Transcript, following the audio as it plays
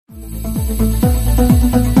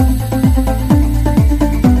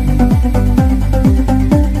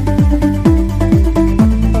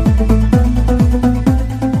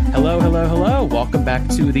Back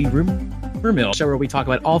to the Rumor Mill show, where we talk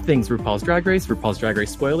about all things RuPaul's Drag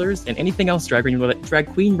Race spoilers, and anything else drag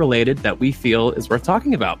queen related that we feel is worth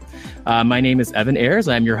talking about. My name is Evan Ayers.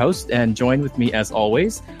 I'm your host, and joined with me, as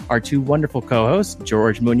always, are two wonderful co-hosts,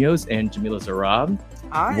 George Munoz and Jamila Zarab.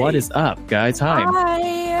 Hi. What is up, guys? Hi.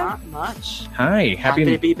 Hi. Not much. Hi. Happy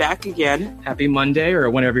to be back again. Happy Monday, or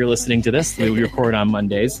whenever you're listening to this. We record on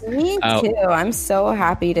Mondays. Me too. I'm so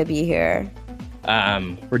happy to be here.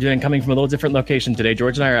 We're coming from a little different location today.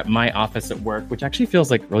 George and I are at my office at work, which actually feels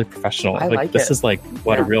like really professional. I like this it. is like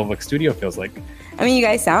what a real studio feels like. I mean, you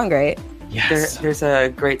guys sound great. Yes. There's a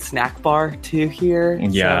great snack bar too here.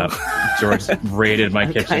 Yeah. So. George raided my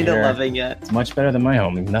kitchen. Kind of loving it. It's much better than my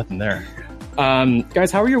home. There's nothing there.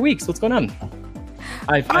 Guys, how are your weeks? What's going on?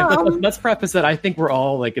 Let's preface that I think we're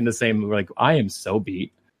all like in the same. We're like, I am so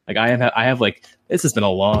beat. Like I have like, this has been a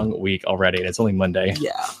long week already, and it's only Monday.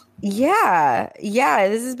 Yeah.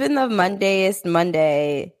 This has been the Mondayest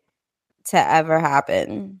Monday to ever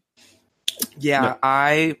happen. Yeah,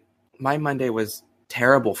 my Monday was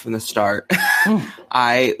terrible from the start.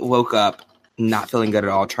 I woke up not feeling good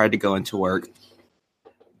at all. Tried to go into work.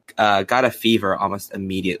 Got a fever almost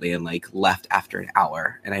immediately and like left after an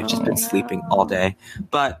hour. And I've just been sleeping all day.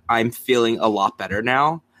 But I'm feeling a lot better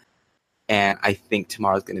now. And I think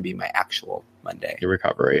tomorrow's going to be my actual Monday. Your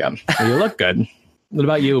recovery, yeah. Well, you look good. What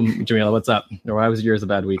about you, Jamila? What's up? Or why was yours a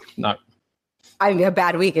bad week? I mean, a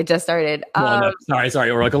bad week. It just started. Well, no, sorry.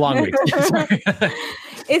 Or like a long week. Sorry.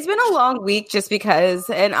 It's been a long week just because,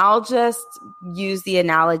 and I'll just use the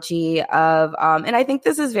analogy of, and I think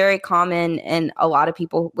this is very common with a lot of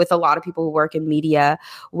people who work in media,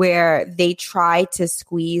 where they try to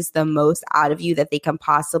squeeze the most out of you that they can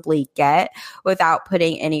possibly get without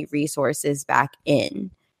putting any resources back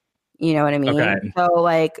in. You know what I mean? Okay. So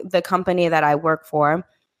like the company that I work for,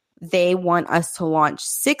 they want us to launch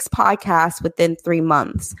 6 podcasts within 3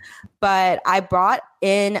 months. But I brought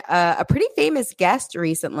in a pretty famous guest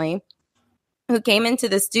recently who came into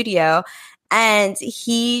the studio, and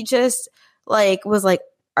he just like was like,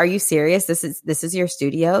 "Are you serious? This is your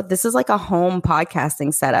studio? This is like a home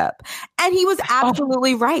podcasting setup." And he was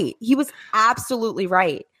absolutely right. He was absolutely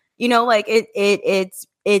right. You know, like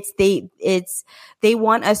they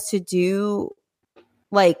want us to do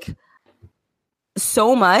like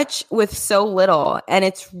so much with so little, and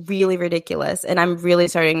it's really ridiculous, and I'm really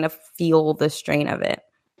starting to feel the strain of it.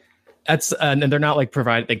 That's and they're not like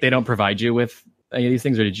they don't provide you with any of these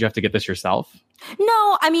things, or did you have to get this yourself?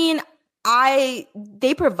 No, I mean,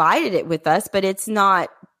 they provided it with us, but it's not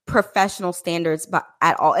professional standards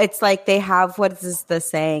at all. It's like they have, what is the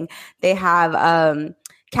saying? They have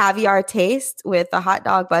caviar taste with a hot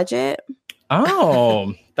dog budget.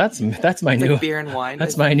 Oh, that's my new beer and wine.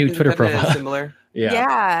 That's my new Twitter profile. Similar.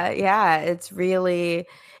 Yeah. It's really,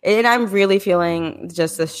 and I'm really feeling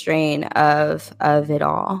just the strain of it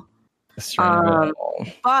all.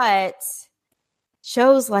 But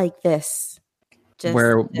shows like this,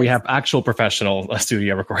 where we have actual professional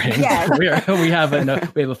studio recording. Yes. we have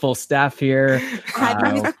a full staff here.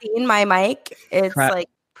 Have you seen my mic? It's like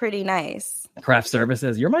pretty nice. Craft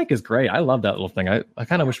services. Your mic is great. I love that little thing. I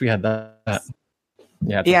kind of wish we had that.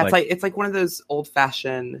 Yeah, it's like one of those old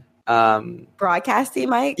fashioned broadcasting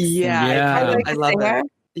mics. Yeah. I love it.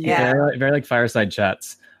 Yeah, very like fireside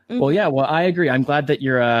chats. Mm-hmm. Well, I agree. I'm glad that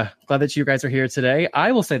you guys are here today.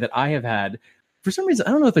 I will say that I have had, for some reason,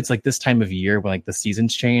 I don't know if it's like this time of year when like the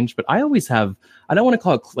seasons change, but I always have, I don't want to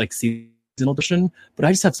call it like seasonal depression, but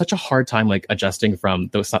I just have such a hard time like adjusting from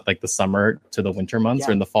those like the summer to the winter months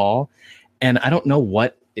or in the fall. And I don't know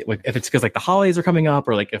if it's because like the holidays are coming up,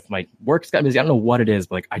 or like if my work's got busy. I don't know what it is,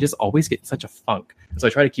 but like I just always get such a funk. So I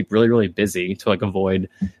try to keep really, really busy to like avoid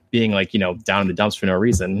being like, down in the dumps for no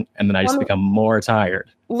reason. And then I just become more tired.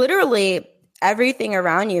 Literally everything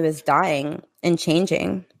around you is dying and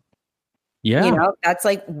changing. Yeah. That's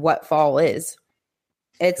like what fall is.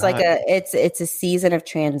 It's like it's a season of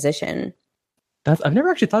transition. I've never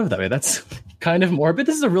actually thought of it that way. That's kind of morbid.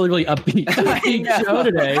 This is a really, really upbeat show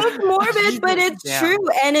today. It's morbid, but it's true.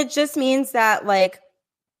 And it just means that like,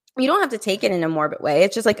 you don't have to take it in a morbid way.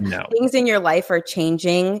 It's just like things in your life are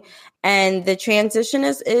changing, and the transition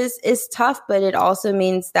is tough, but it also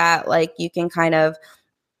means that like you can kind of,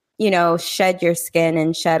 shed your skin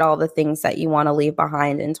and shed all the things that you want to leave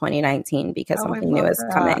behind in 2019 because something new is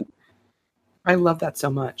coming. I love that so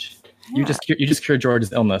much. You just cured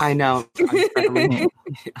George's illness. I know. I'm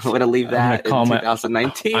going to leave that in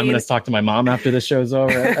 2019. I'm going to talk to my mom after the show's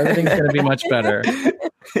over. Everything's going to be much better.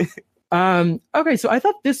 Okay, so I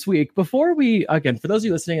thought this week, before we, again, for those of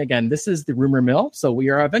you listening, again, this is the Rumor Mill. So we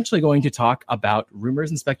are eventually going to talk about rumors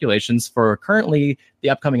and speculations for currently the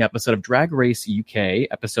upcoming episode of Drag Race UK,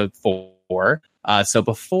 episode 4. So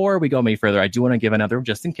before we go any further, I do want to give another,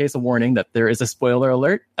 just in case, a warning that there is a spoiler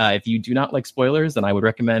alert. If you do not like spoilers, then I would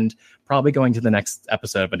recommend probably going to the next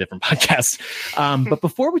episode of a different podcast. But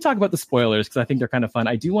before we talk about the spoilers, because I think they're kind of fun,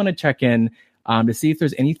 I do want to check in to see if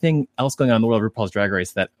there's anything else going on in the world of RuPaul's Drag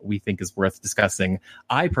Race that we think is worth discussing.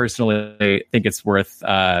 I personally think it's worth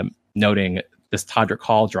noting this Todrick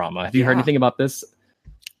Hall drama. Have you heard anything about this?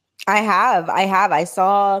 I have. I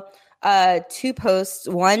saw 2 posts,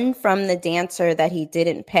 one from the dancer that he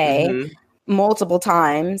didn't pay multiple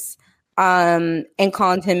times and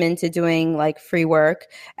conned him into doing like free work.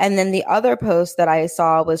 And then the other post that I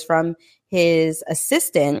saw was from his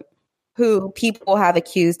assistant, who people have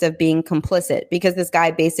accused of being complicit, because this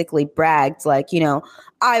guy basically bragged like, you know,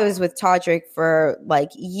 I was with Todrick for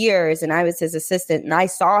like years and I was his assistant and I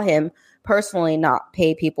saw him personally not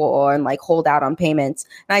pay people or and like hold out on payments.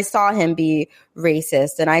 And I saw him be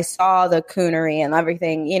racist and I saw the coonery and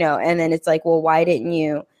everything, you know, and then it's like, well, why didn't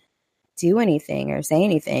you do anything or say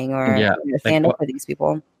anything or stand up for these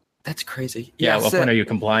people? That's crazy. Yeah. What point are you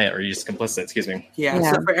compliant or are you just complicit? Excuse me.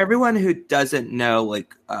 Yeah. So for everyone who doesn't know,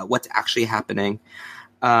 like, what's actually happening,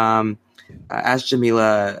 as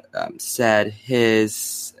Jamila said,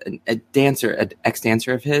 an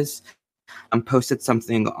ex-dancer of his, posted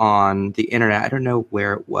something on the internet. I don't know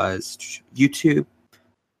where it was. YouTube.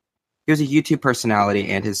 He was a YouTube personality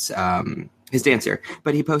and his dancer,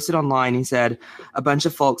 but he posted online. He said, "A bunch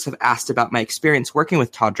of folks have asked about my experience working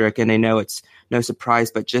with Todrick, and I know it's no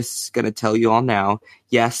surprise, but just gonna tell you all now.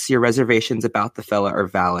 Yes, your reservations about the fella are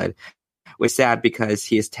valid. We're sad because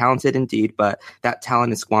he is talented indeed, but that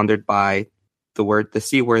talent is squandered by the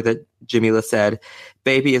C word that Jamila said.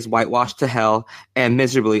 Baby is whitewashed to hell and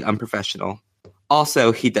miserably unprofessional.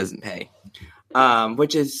 Also, he doesn't pay,"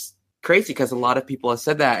 which is crazy because a lot of people have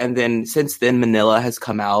said that. And then since then, Manila has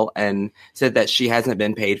come out and said that she hasn't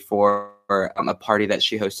been paid for a party that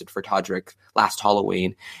she hosted for Todrick last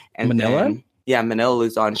Halloween. And Manila? Manila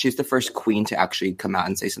Luzon. She's the first queen to actually come out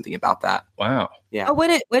and say something about that. Wow. Yeah. Oh, what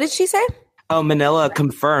did she say? Oh, Manila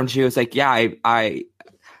confirmed. She was like, yeah,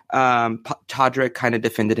 Todrick kind of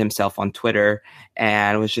defended himself on Twitter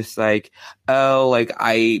and was just like, oh, like,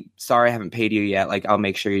 sorry I haven't paid you yet. Like, I'll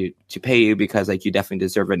make sure to pay you because like you definitely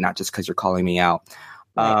deserve it, not just because you're calling me out.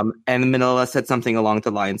 Right. And Manila said something along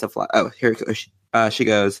the lines of, here she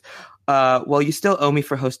goes. Well, you still owe me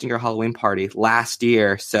for hosting your Halloween party last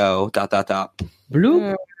year. So ...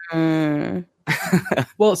 Bloop.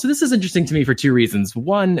 Well, so this is interesting to me for 2 reasons.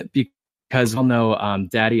 One, because we'll know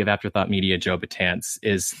Daddy of Afterthought Media, Joe Batance,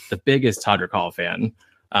 is the biggest Todrick Hall fan.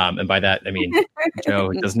 And by that, I mean,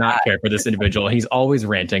 Joe does not care for this individual. He's always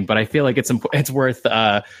ranting, but I feel like it's worth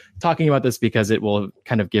talking about this because it will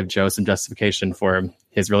kind of give Joe some justification for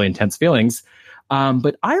his really intense feelings.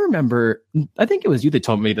 But I remember, I think it was you that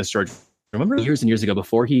told me this, George. I remember years and years ago,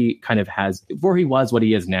 before he was what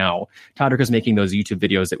he is now, Todrick was making those YouTube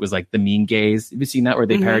videos. It was like the Mean Gays. Have you seen that, where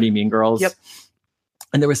they parody Mean Girls? Yep.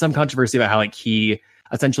 And there was some controversy about how like he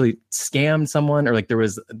essentially scammed someone, or like there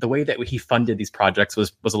was the way that he funded these projects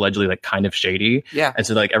was allegedly like kind of shady. Yeah. And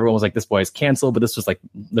so like everyone was like, this boy is canceled, but this was like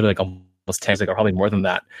literally like almost 10 years ago, or probably more than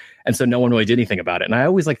that. And so no one really did anything about it. And I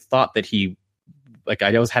always like thought that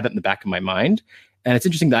I always had that in the back of my mind. And it's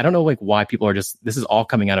interesting that I don't know like why people are just, this is all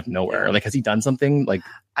coming out of nowhere. Like, has he done something? Like,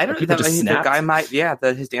 I don't know. The guy might,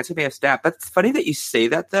 his dancer may have snapped. But it's funny that you say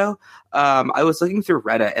that though. I was looking through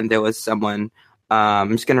Reddit and there was someone,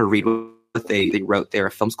 I'm just going to read what they wrote. They're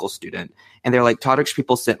a film school student. And they're like, Todrick's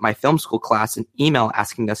people sent my film school class an email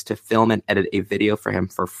asking us to film and edit a video for him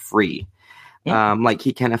for free. Yeah. Like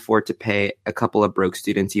he can't afford to pay a couple of broke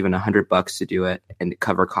students even $100 to do it and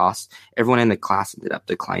cover costs. Everyone in the class ended up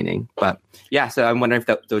declining. But yeah, so I'm wondering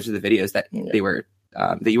if those are the videos that they were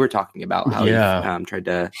that you were talking about. How he tried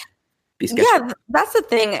to be sketchy. Yeah, that's the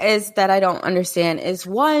thing is that I don't understand is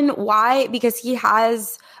one, why? Because he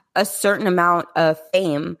has a certain amount of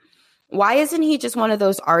fame. Why isn't he just one of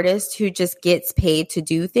those artists who just gets paid to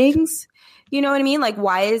do things? You know what I mean? Like,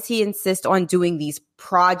 why does he insist on doing these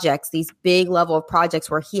projects, these big level of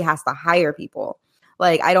projects where he has to hire people?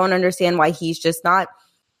 Like, I don't understand why he's just not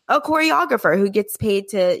a choreographer who gets paid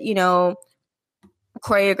to,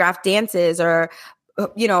 choreograph dances or,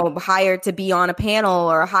 hired to be on a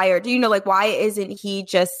panel or hired, like, why isn't he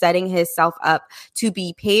just setting himself up to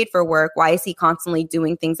be paid for work? Why is he constantly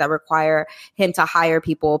doing things that require him to hire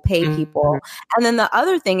people, pay people? And then the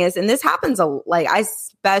other thing is, and this happens, I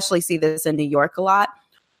especially see this in New York a lot,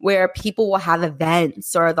 where people will have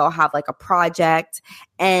events or they'll have like a project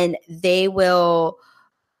and they will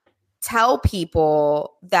tell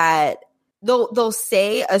people that they'll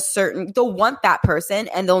say they'll want that person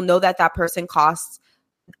and they'll know that that person costs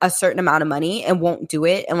a certain amount of money and won't do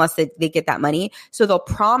it unless they get that money. So they'll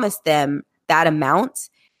promise them that amount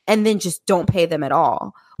and then just don't pay them at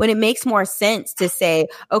all. When it makes more sense to say,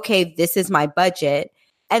 okay, this is my budget,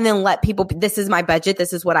 and then let people, this is my budget,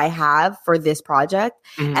 this is what I have for this project.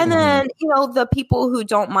 Mm-hmm. And then, the people who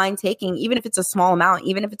don't mind taking, even if it's a small amount,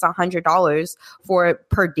 even if it's $100 for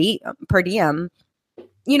per diem,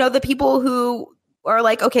 the people who are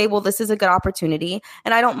like, okay, well, this is a good opportunity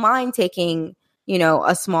and I don't mind taking,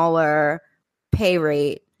 a smaller pay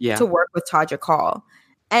rate to work with Todrick Hall.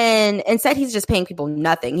 And instead he's just paying people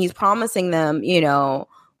nothing. He's promising them,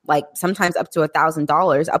 like sometimes up to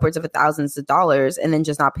 $1,000, upwards of thousands of dollars, and then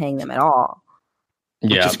just not paying them at all.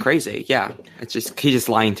 Which is crazy. Yeah. He's just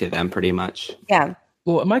lying to them pretty much. Yeah.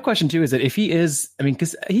 Well, my question too is that if he is,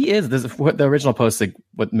 because he is, this is what the original post, like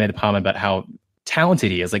what made a comment about how talented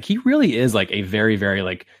he is. Like he really is like a very, very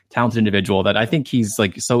like talented individual that I think he's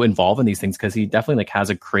like so involved in these things because he definitely like has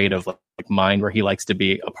a creative like mind where he likes to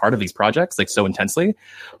be a part of these projects like so intensely.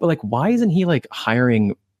 But like, why isn't he like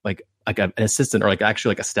hiring like an assistant or like actually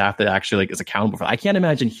like a staff that actually like is accountable for? I can't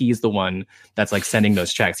imagine he's the one that's like sending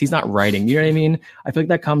those checks. He's not writing, you know what I mean? I feel like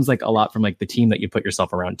that comes like a lot from like the team that you put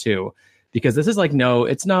yourself around too, because this is like, no,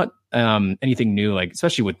 it's not anything new, like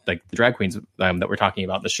especially with like the drag queens that we're talking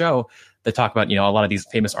about in the show that talk about, a lot of these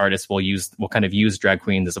famous artists will kind of use drag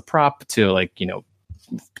queens as a prop to like, to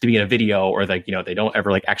be in a video, or like, they don't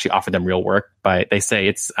ever like actually offer them real work, but they say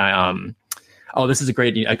it's, oh, this is a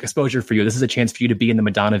great exposure for you. This is a chance for you to be in the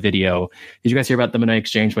Madonna video. Did you guys hear about the Monet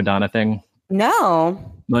Exchange Madonna thing?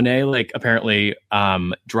 No. Monet like apparently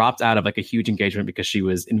dropped out of like a huge engagement because she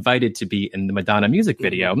was invited to be in the Madonna music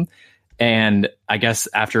video. And I guess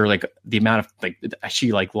after like the amount of like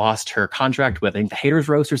she like lost her contract with I think the Haters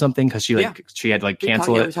Roast or something because she had to like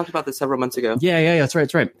cancel it. We talked about this several months ago. Yeah, that's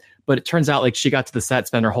right. But it turns out like she got to the set,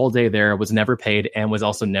 spent her whole day there, was never paid, and was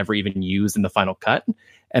also never even used in the final cut.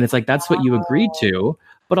 And it's like that's what you agreed to,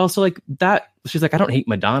 but also like that she's like, I don't hate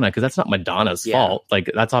Madonna because that's not Madonna's fault.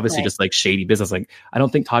 Like that's obviously just like shady business. Like I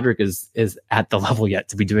don't think Todrick is at the level yet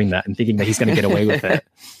to be doing that and thinking that he's going to get away with it.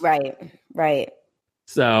 Right.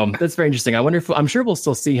 So that's very interesting. I wonder if I'm sure we'll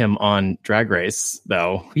still see him on Drag Race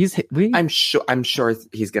though. I'm sure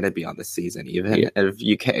he's going to be on this season even of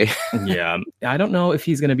UK. Yeah. I don't know if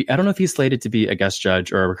he's slated to be a guest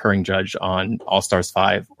judge or a recurring judge on All Stars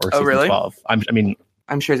 5 or season 12.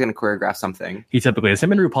 I'm sure he's going to choreograph something. He typically is.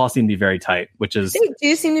 Him and RuPaul seem to be very tight, which is... They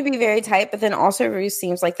do seem to be very tight, but then also Ru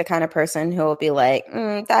seems like the kind of person who will be like,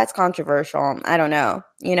 that's controversial. I don't know.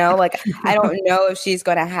 Like, I don't know if she's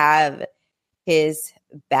going to have his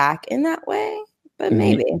back in that way, but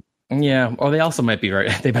maybe. Yeah, or they also might be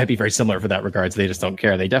very similar for that regards. They just don't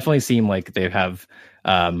care. They definitely seem like they have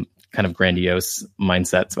kind of grandiose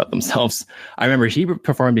mindsets about themselves. I remember he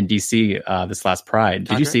performed in DC this last Pride.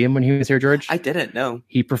 Did you see him when he was here, George? I didn't, no.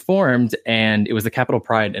 He performed and it was the Capitol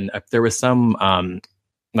Pride, and there was some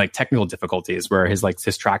like technical difficulties where his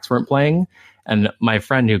tracks weren't playing. And my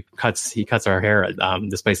friend who cuts our hair at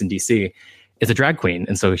this place in DC is a drag queen.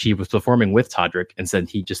 And so he was performing with Todrick and said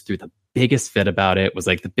he just threw the biggest fit about it, was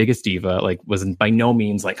like the biggest diva, like was by no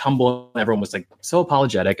means like humble. Everyone was like so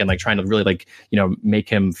apologetic and like trying to really like, make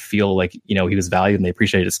him feel like, he was valued and they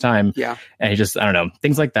appreciated his time. Yeah. And he just, I don't know,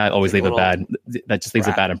 things like that always leaves a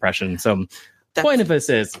bad impression. So the point of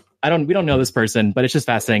this is, we don't know this person, but it's just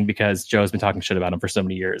fascinating because Joe's been talking shit about him for so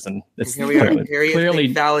many years. And it's clearly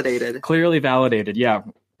validated. Clearly validated. Yeah.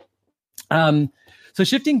 So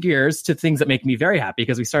shifting gears to things that make me very happy,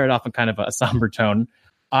 because we started off in kind of a somber tone.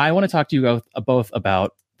 I want to talk to you both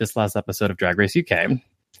about this last episode of Drag Race UK. You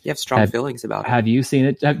have strong feelings about it. Have you seen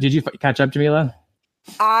it? Did you catch up, Jamila?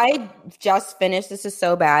 I just finished. This is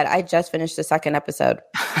so bad. I just finished the second episode.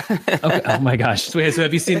 Okay. Oh my gosh. So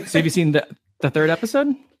have you seen the third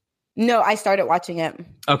episode? No, I started watching it.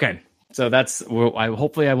 Okay. So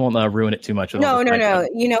hopefully I won't ruin it too much. No.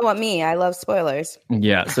 You know what I love spoilers.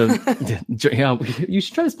 Yeah. So you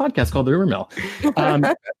should try this podcast called The Rumor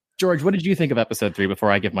Mill. George, what did you think of episode 3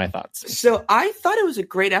 before I give my thoughts? So I thought it was a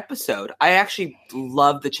great episode. I actually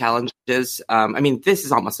love the challenges. This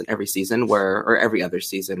is almost in every season or every other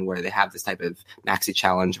season where they have this type of maxi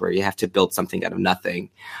challenge where you have to build something out of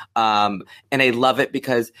nothing. And I love it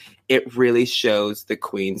because it really shows the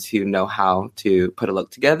queens who know how to put a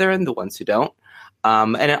look together and the ones who don't.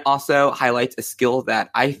 And it also highlights a skill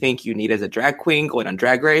that I think you need as a drag queen going on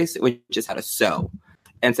Drag Race, which is how to sew.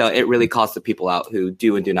 And so it really calls the people out who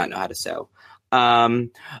do and do not know how to sew. Overall,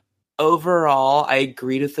 I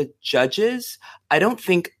agreed with the judges. I don't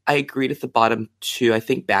think I agreed with the bottom two. I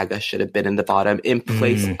think Baga should have been in the bottom in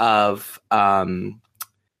place of Something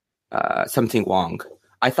Wong.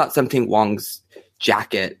 I thought Something Wong's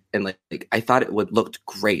jacket and like I thought it would looked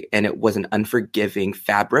great, and it was an unforgiving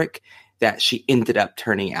fabric that she ended up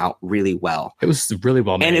turning out really well. It was really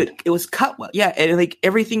well made. And it was cut well. Yeah, and like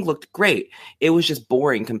everything looked great. It was just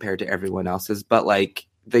boring compared to everyone else's, but like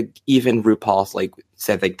even RuPaul's like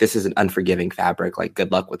said like this is an unforgiving fabric, like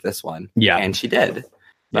good luck with this one. Yeah. And she did.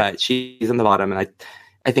 But she's in the bottom, and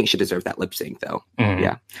I think she deserved that lip sync though.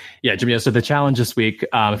 Yeah, Jimmy. So the challenge this week,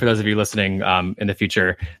 for those of you listening in the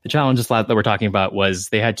future, the challenge that we're talking about was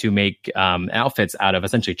they had to make outfits out of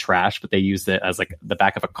essentially trash, but they used it as like the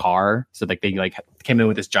back of a car. So like they like came in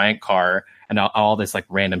with this giant car and all this like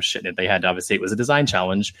random shit in it. They had to, obviously it was a design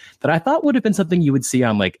challenge that I thought would have been something you would see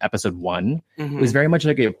on like episode 1. It was very much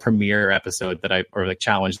like a premiere episode or like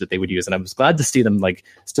challenge that they would use, and I was glad to see them like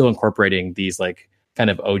still incorporating these like kind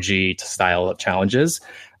of OG style of challenges.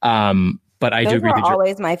 But I do agree. Those are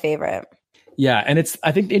always my favorite. Yeah. And it's,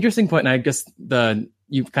 I think the interesting point, and I guess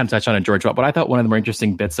you kind of touched on it, George, but I thought one of the more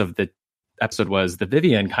interesting bits of the episode was the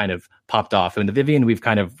Vivian kind of popped off. And the Vivian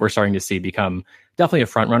we're starting to see become definitely a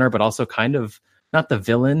front runner, but also kind of not the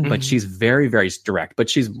villain, but she's very, very direct, but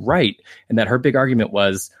she's right. And that her big argument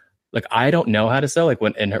was, like, I don't know how to sew. Like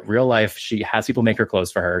when in her real life, she has people make her clothes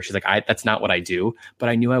for her. She's like, that's not what I do. But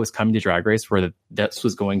I knew I was coming to Drag Race where this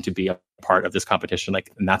was going to be a part of this competition.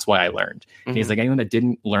 Like, and that's why I learned. And he's like, anyone that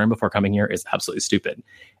didn't learn before coming here is absolutely stupid.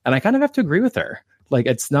 And I kind of have to agree with her. Like,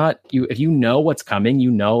 it's not you, if you know what's coming,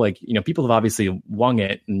 people have obviously wung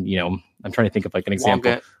it. And, I'm trying to think of like an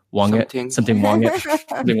example. Something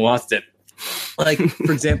lost it. Like,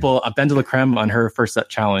 for example, Bendela Creme on her first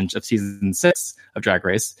challenge of season 6 of Drag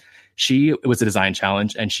Race, it was a design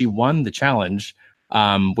challenge, and she won the challenge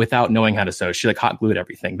without knowing how to sew. She like hot glued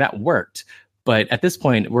everything. That worked. But at this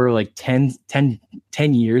point, we're like 10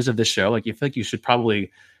 years of the show. Like, you feel like you should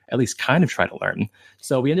probably at least kind of try to learn.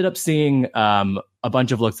 So we ended up seeing a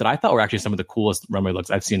bunch of looks that I thought were actually some of the coolest runway looks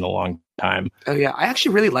I've seen in a long time. Oh, yeah. I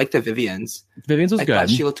actually really liked the Vivian's. Vivian's was good. I thought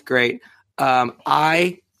she looked great.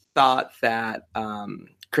 I thought that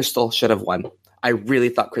Crystal should have won. I really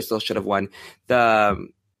thought Crystal should have won.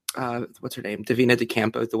 What's her name? Davina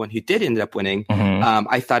DeCampo is the one who did end up winning.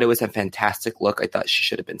 I thought it was a fantastic look. I thought she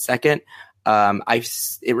should have been second.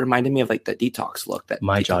 It reminded me of like the Detox look that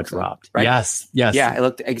my Detox jaw dropped. Right? Yes. Yeah, it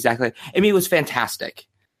looked exactly. I mean, it was fantastic.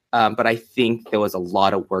 But I think there was a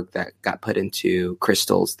lot of work that got put into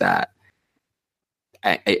Crystal's that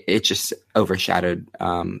it just overshadowed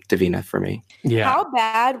Davina for me. Yeah. How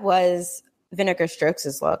bad was Vinegar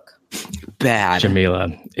Strokes' look? Bad. Jamila,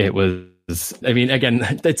 it was. I mean,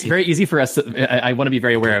 again, it's very easy for us. I want to be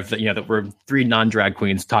very aware of that. That we're 3 non-drag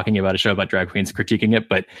queens talking about a show about drag queens critiquing it,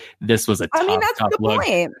 but this was a tough, tough look.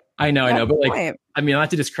 Point. I know, but like, I mean,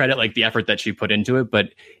 not to discredit like the effort that she put into it,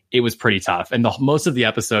 but it was pretty tough. And most of the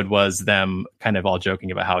episode was them kind of all joking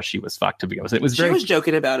about how she was fucked to begin with. She was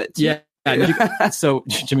joking about it too. Yeah. So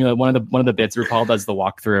Jamila, one of the bits RuPaul does the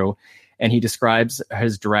walkthrough, and he describes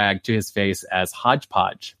his drag to his face as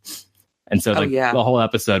hodgepodge. And so the whole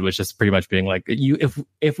episode was just pretty much being like,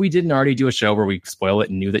 if we didn't already do a show where we spoil it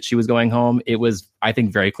and knew that she was going home, it was, I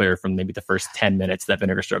think, very clear from maybe the first 10 minutes that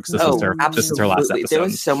Vinegar Strokes, this was her last episode. There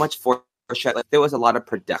was so much foreshadowing. Like, there was a lot of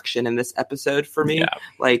production in this episode for me. Yeah.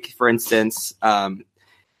 Like, for instance,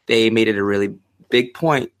 they made it a really big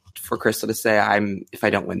point for Crystal to say, if I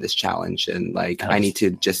don't win this challenge, and like, I need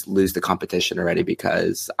to just lose the competition already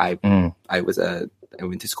because I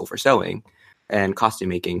went to school for sewing and costume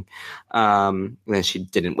making, and then she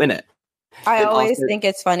didn't win it. I always think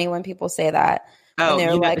it's funny when people say that. And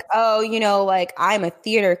they're like, like, I'm a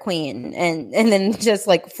theater queen, and then just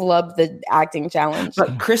like flub the acting challenge.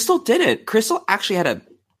 But Crystal didn't. Crystal actually had a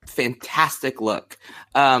fantastic look.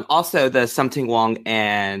 Also, the Something Wong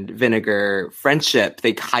and Vinegar friendship,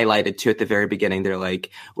 they highlighted too at the very beginning. They're like,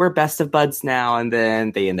 we're best of buds now, and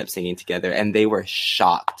then they end up singing together, and they were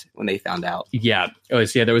shocked when they found out. Yeah. Oh,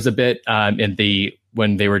 so yeah, there was a bit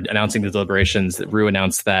when they were announcing the deliberations that Rue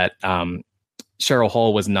announced that Cheryl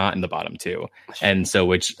Hole was not in the bottom 2, and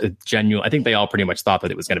so I think they all pretty much thought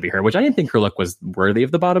that it was going to be her, which I didn't think her look was worthy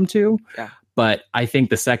of the bottom 2. Yeah. But I think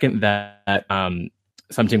the second that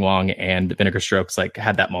Something Wong and Vinegar Strokes like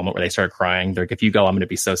had that moment where they started crying, they're like, if you go, I'm going to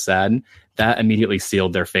be so sad. That immediately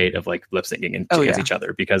sealed their fate of like lip syncing against each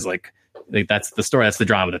other, because like that's the story, that's the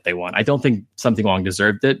drama that they want. I don't think Something Wong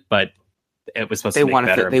deserved it, but it was supposed to make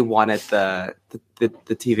better. They wanted the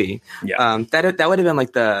TV. Yeah. That would have been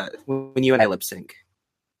like when you and I lip sync.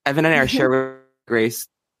 Evan and I are sharing Grace.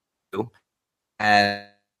 and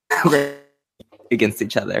against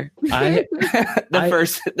each other.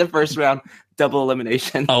 The first round, double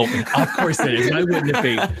elimination. Oh, of course it is. Why wouldn't it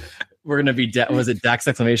be? We're gonna be. Was it Dax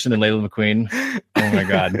Exclamation and Layla McQueen? Oh my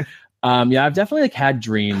god. Yeah, I've definitely like had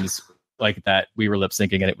dreams like that. We were lip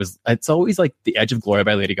syncing, and it's always like The Edge of Glory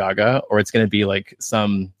by Lady Gaga, or it's gonna be like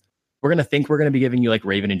we're gonna think we're gonna be giving you like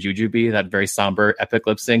Raven and Jujubee, that very somber epic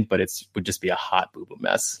lip sync, but would just be a hot boo boo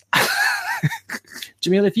mess.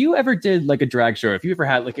 Jamila, if you ever did like a drag show, if you ever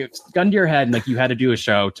had like it's gun to your head and like you had to do a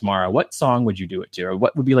show tomorrow, what song would you do it to, or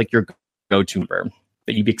what would be like your go-to number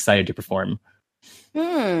that you'd be excited to perform?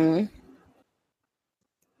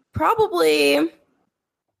 Probably.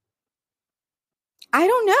 I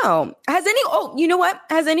don't know. You know what?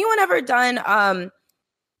 Has anyone ever done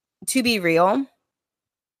To Be Real?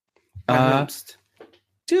 To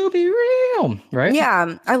Be Real, right?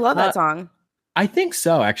 Yeah, I love that song. I think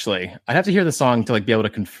so, actually. I'd have to hear the song to like be able to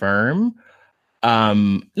confirm.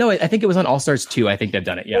 No, I think it was on All Stars 2. I think they've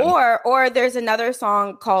done it. Yeah. Or there's another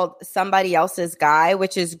song called Somebody Else's Guy,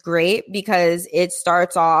 which is great because it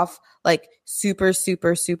starts off like super,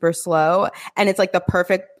 super, super slow. And it's like the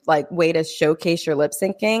perfect like way to showcase your lip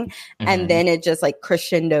syncing. Mm-hmm. And then it just like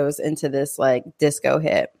crescendos into this like disco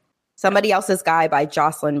hit. Somebody Else's Guy by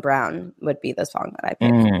Jocelyn Brown would be the song that I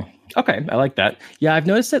picked. Okay, I like that. Yeah, I've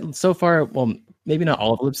noticed it so far. Well, maybe not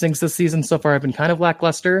all of the lip syncs this season so far have been kind of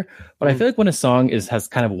lackluster, but I feel like when a song has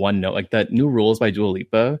kind of one note, like that New Rules by Dua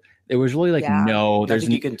Lipa, it was really like there's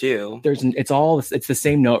you can do. It's the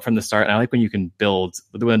same note from the start, and I like when you can build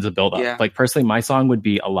the build up. Yeah. Like personally, my song would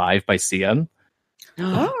be Alive by Sia.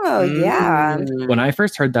 Oh yeah. When I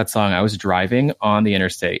first heard that song, I was driving on the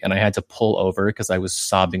interstate and I had to pull over because I was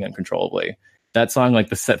sobbing uncontrollably. That song, like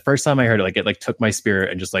first time I heard it, like it like took my spirit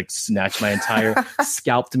and just like snatched my entire,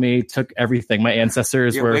 scalped me, took everything. My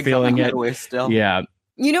ancestors were feeling it. Still. Yeah.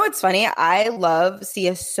 You know what's funny? I love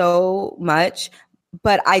Sia so much,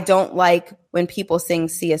 but I don't like when people sing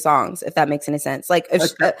Sia songs, if that makes any sense. Like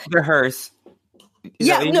if they're hers.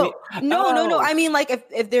 No. I mean, like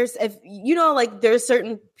if there's like there's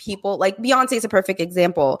certain people, like Beyonce is a perfect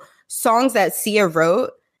example. Songs that Sia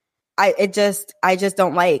wrote, I just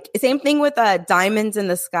don't like. Same thing with Diamonds in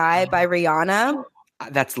the Sky by Rihanna.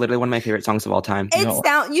 That's literally one of my favorite songs of all time.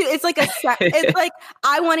 It's like it's like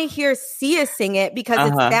I want to hear Sia sing it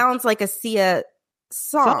because it sounds like a Sia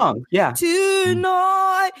song. Yeah.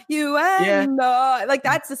 Tonight, you and I. Like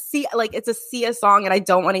that's it's a Sia song, and I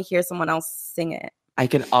don't want to hear someone else sing it.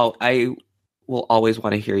 I will always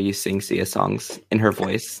want to hear you sing Sia songs in her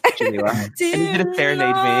voice, Jamila. And you did a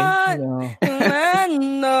serenade me.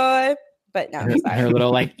 But no, her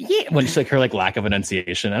little like when she's like her like lack of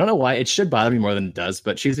enunciation. I don't know why it should bother me more than it does,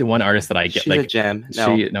 but she's the one artist that I get. She's a gem. She's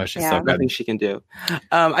so good. Nothing she can do.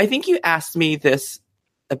 I think you asked me this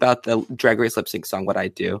about the Drag Race lip sync song, what I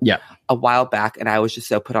do. Yeah. A while back, and I was just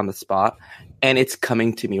so put on the spot, and it's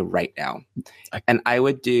coming to me right now. And I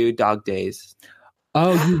would do Dog Days.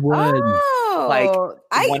 Oh, you would. Oh, like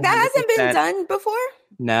that hasn't been done before.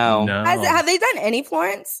 No. Have they done any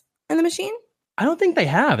Florence and the Machine? I don't think they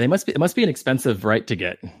have. It must be an expensive right to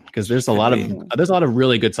get because there's a lot of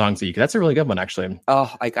really good songs that you can. That's a really good one, actually.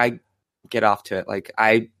 Oh, like I get off to it. Like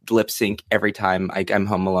I lip sync every time I'm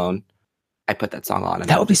home alone. I put that song on. And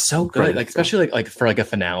that would be so good. Like especially like for like a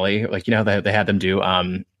finale. Like you know they had them do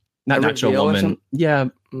not Natural Woman. Yeah,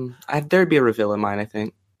 there'd be a reveal in mine. I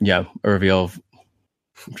think. Yeah, a reveal.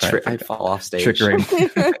 I fall off stage. Trickery.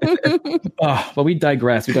 But we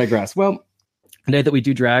digress. Well, the day that we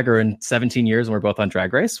do drag are in 17 years and we're both on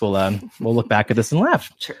Drag Race. We'll look back at this and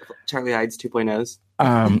laugh. Charlie Hides 2.0s.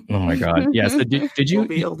 Oh my God. Yeah. So did you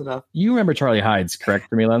be old enough? You remember Charlie Hides,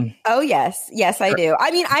 correct, Camila? Oh yes, I do.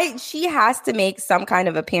 I mean, she has to make some kind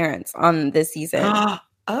of appearance on this season.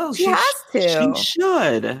 She has to. She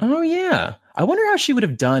should. Oh yeah. I wonder how she would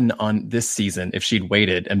have done on this season if she'd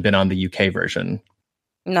waited and been on the UK version.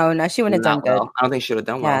 No, she wouldn't have done good. I don't think she would have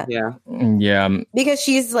done well. Yeah. Yeah. Because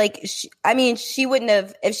she's like, she wouldn't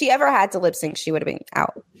have, if she ever had to lip sync, she would have been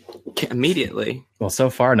out. Immediately. Well,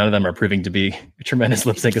 so far, none of them are proving to be tremendous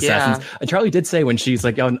lip sync assassins. And Charlie did say when she's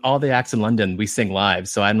like, in all the acts in London, we sing live.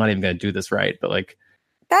 So I'm not even going to do this right. But like,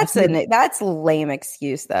 that's a lame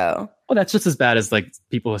excuse though. Well, that's just as bad as like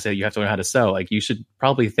people who say you have to learn how to sew. Like you should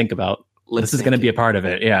probably think about this is going to be a part of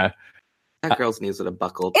it. Yeah. That girl's knees would have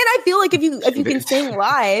buckled. And I feel like if you can sing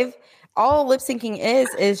live, all lip syncing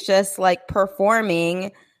is just like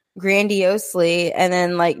performing grandiosely and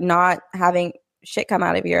then like not having shit come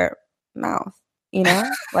out of your mouth. You know,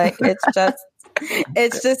 like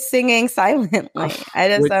it's just singing silently.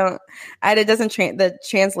 The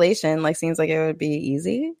translation like seems like it would be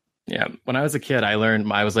easy. Yeah, when I was a kid, I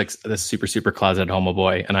learned I was like this super closeted homo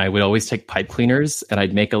boy, and I would always take pipe cleaners and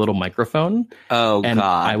I'd make a little microphone. Oh and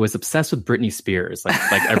God, I was obsessed with Britney Spears,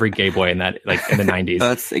 like every gay boy in that in the 90s.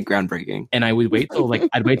 That's groundbreaking. And I would wait till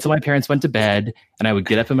I'd wait till my parents went to bed, and I would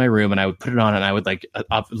get up in my room and I would put it on, and I would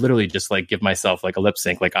literally just give myself a lip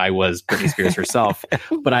sync like I was Britney Spears herself.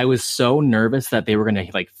 But I was so nervous that they were gonna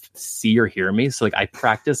see or hear me, so I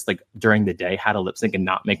practiced during the day how to lip sync and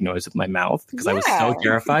not make noise with my mouth because I was so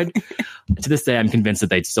terrified. To this day, I'm convinced that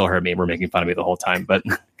they'd still heard me and were making fun of me the whole time. But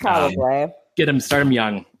probably start them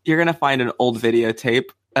young. You're gonna find an old videotape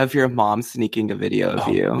of your mom sneaking a video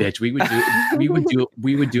of you. Bitch, we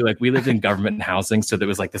would do we lived in government housing, so there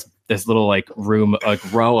was this little room,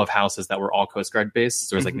 row of houses that were all Coast Guard based.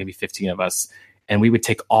 So there was maybe 15 of us. And we would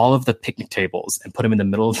take all of the picnic tables and put them in the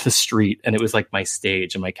middle of the street. And it was my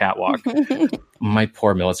stage and my catwalk. My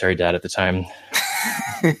poor military dad at the time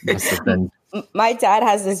must have been. My dad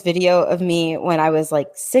has this video of me when I was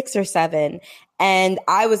 6 or 7. And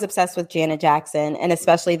I was obsessed with Janet Jackson and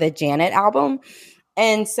especially the Janet album.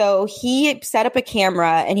 And so he set up a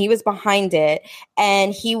camera and he was behind it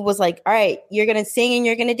and he was like, all right, you're going to sing and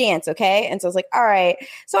you're going to dance. Okay. And so I was like, all right.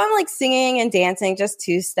 So I'm singing and dancing, just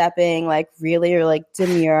 2-stepping, really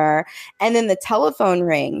demure. And then the telephone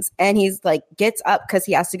rings and he's gets up because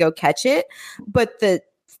he has to go catch it. But the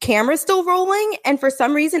camera's still rolling. And for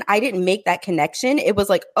some reason, I didn't make that connection. It was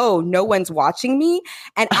oh, no one's watching me.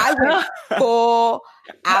 And I went full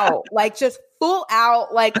out, just full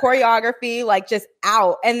out, choreography, just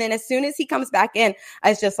out. And then as soon as he comes back in, I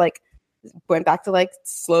was just went back to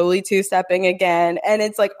slowly 2-stepping again. And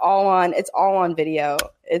it's all on video.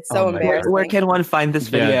 It's so embarrassing. Where can one find this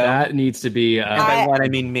video? Yeah, that needs to be. By what I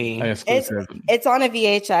mean me. It's on a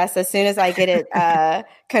VHS. As soon as I get it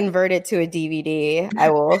converted to a DVD,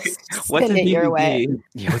 I will send it your way.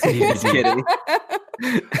 Yeah, what's a DVD?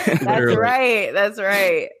 That's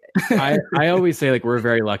right. I always say we're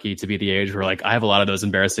very lucky to be the age where I have a lot of those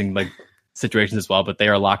embarrassing situations as well, but they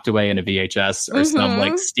are locked away in a VHS or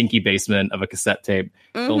some stinky basement of a cassette tape.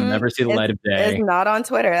 They'll never see the light of day. It's not on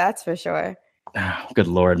Twitter, that's for sure. Oh, good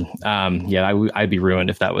Lord. I'd be ruined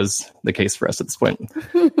if that was the case for us at this point.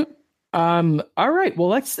 All right.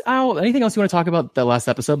 Well, anything else you want to talk about the last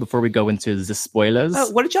episode before we go into the spoilers?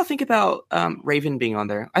 What did y'all think about Raven being on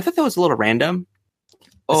there? I thought that was a little random.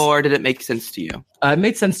 Or did it make sense to you? It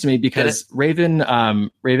made sense to me because Raven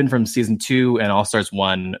from season 2 and All Stars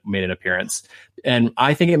 1 made an appearance. And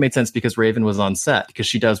I think it made sense because Raven was on set because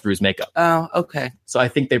she does Rue's makeup. Oh, okay. So I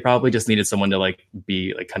think they probably just needed someone to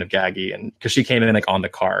be kind of gaggy, and because she came in on the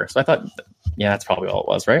car. So I thought, that's probably all it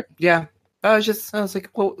was, right? Yeah. I was like,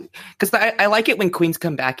 well, because I like it when queens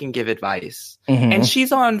come back and give advice. And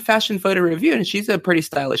she's on Fashion Photo Review and she's a pretty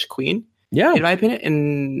stylish queen. Yeah, in my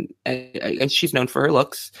opinion, and she's known for her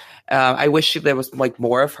looks. I wish there was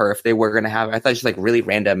more of her if they were going to have. I thought she was really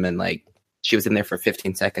random and she was in there for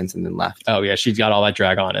 15 seconds and then left. Oh yeah, she got all that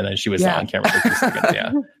drag on and then she was on camera for 2 seconds.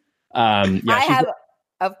 Yeah, I have,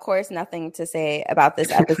 of course, nothing to say about this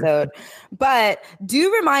episode, but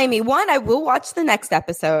do remind me. One, I will watch the next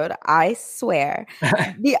episode. I swear.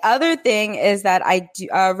 The other thing is that I do,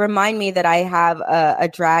 remind me that I have a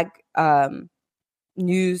drag.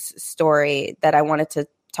 News story that I wanted to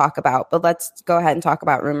talk about, but let's go ahead and talk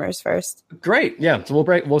about rumors first. Great. Yeah. So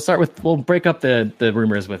we'll break up the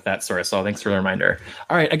rumors with that story. So thanks for the reminder.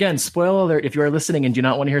 All right. Again, spoiler alert. If you are listening and do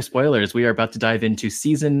not want to hear spoilers, we are about to dive into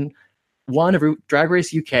season 1 of Drag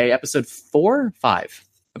Race UK, episode 4.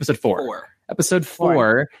 Episode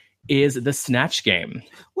 4 is the Snatch Game.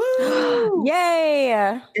 Woo!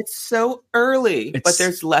 Yay! It's so early, but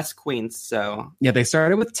there's less queens. So yeah, they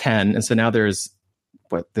started with 10, and so now there's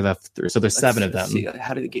they left 3. So there's 7 of them. See,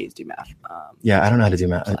 how do the gays do math? I don't know how to do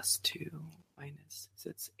math. +2 minus, so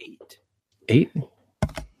it's 8. 8?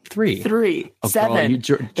 3. 3. Oh, 7.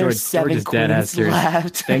 George is dead ass serious.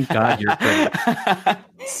 Left. Thank God you're great.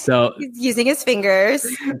 So he's using his fingers.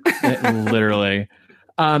 Literally.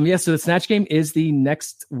 So the Snatch Game is the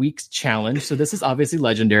next week's challenge. So this is obviously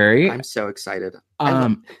legendary. I'm so excited.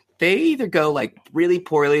 They either go really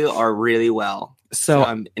poorly or really well. So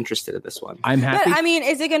I'm interested in this one. I'm happy. But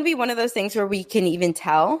is it going to be one of those things where we can even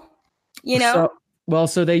tell?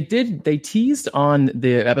 So they teased on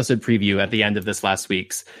the episode preview at the end of this last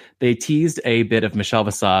week's. They teased a bit of Michelle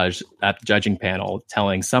Visage at the judging panel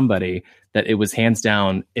telling somebody that it was hands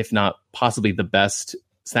down, if not possibly the best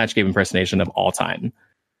Snatch Game impersonation of all time.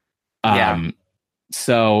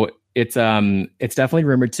 So it's definitely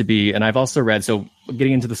rumored to be, and I've also read, so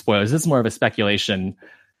getting into the spoilers, this is more of a speculation.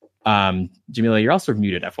 Jamila, you're also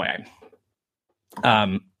muted, FYI.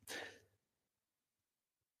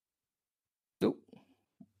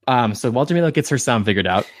 So while Jamila gets her sound figured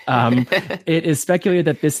out, it is speculated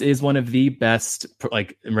that this is one of the best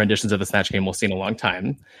like renditions of the Snatch Game we'll see in a long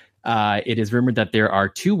time. It is rumored that there are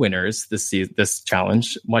 2 winners this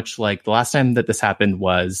challenge, much like the last time that this happened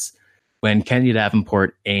was when Kennedy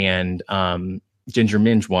Davenport and Ginger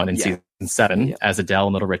Minge won in season 7 as Adele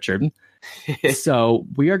and Little Richard. So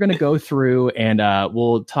we are going to go through and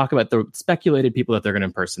we'll talk about the speculated people that they're going to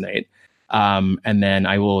impersonate. And then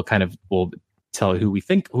I will we'll tell who we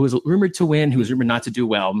think, who is rumored to win, who is rumored not to do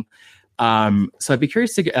well. So I'd be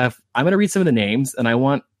curious to, I'm going to read some of the names and I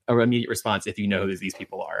want an immediate response if you know who these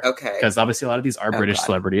people are. Okay. Because obviously a lot of these are British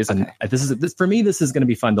celebrities. And this for me, this is going to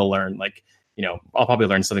be fun to learn. Like, I'll probably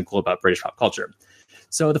learn something cool about British pop culture.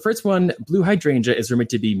 So the first one, Blue Hydrangea, is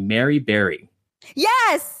rumored to be Mary Berry.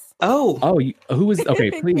 Yes. Oh, who is,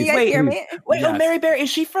 okay, please. Can you guys hear me? Wait, Yes. Mary Berry,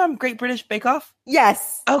 is she from Great British Bake Off?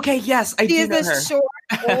 Yes. Okay, yes, I do know her. She's a short,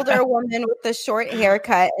 older woman with a short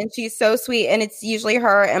haircut, and she's so sweet, and it's usually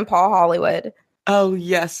her and Paul Hollywood. Oh,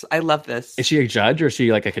 yes, I love this. Is she a judge or is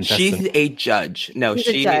she like a contestant? She's a judge. No, She's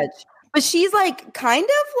a judge. But she's like kind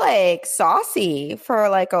of like saucy for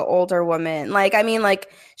like an older woman. Like, I mean,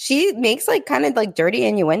 like she makes like kind of like dirty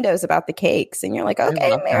innuendos about the cakes. And you're like,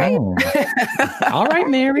 okay, Mary. All right,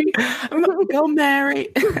 Mary. Go, Mary.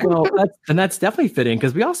 Well, that's definitely fitting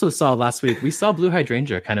because we also saw last week, we saw Blue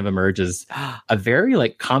Hydrangea kind of emerge as a very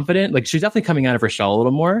like confident, like she's definitely coming out of her shell a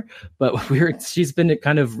little more, but she's been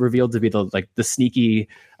kind of revealed to be the sneaky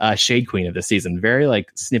shade queen of the season. Very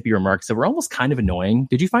like snippy remarks that were almost kind of annoying.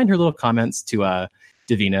 Did you find her little comments to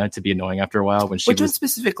Davina to be annoying after a while when she Which one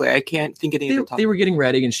specifically? I can't think of any of the they were getting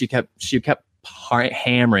ready and she kept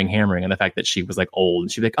hammering on the fact that she was like old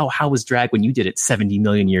and she'd be like, oh, how was drag when you did it 70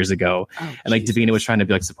 million years ago? And like Jesus. Davina was trying to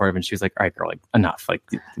be like supportive and she was like, all right, girl, like enough. Like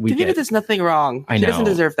Davina does nothing wrong. She doesn't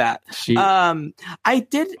deserve that. I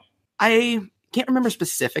can't remember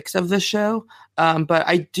specifics of the show, but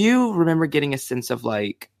I do remember getting a sense of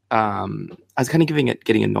like I was kind of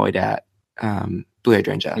getting annoyed at Blue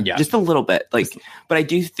Hydrangea, just a little bit. Like, but I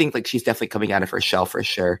do think like she's definitely coming out of her shell for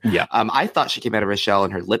sure. Yeah. I thought she came out of her shell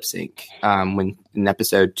in her lip sync when in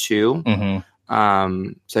episode 2. Mm-hmm.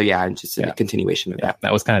 So yeah, just a continuation of that.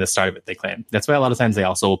 That was kind of the start of it. They claim that's why a lot of times they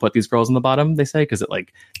also will put these girls on the bottom. They say because it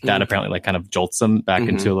like that apparently like kind of jolts them back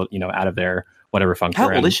into out of their whatever funk.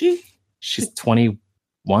 How old is she? She's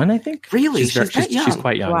 21, I think. Really? She's young. She's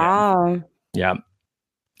quite young. Wow. Yeah.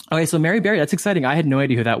 Okay, so Mary Berry, that's exciting. I had no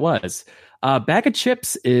idea who that was. Bag of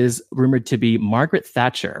Chips is rumored to be Margaret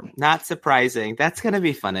Thatcher. Not surprising. That's going to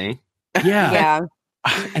be funny. Yeah. Yeah.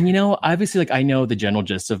 And obviously, like I know the general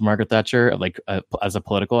gist of Margaret Thatcher, like as a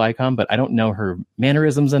political icon, but I don't know her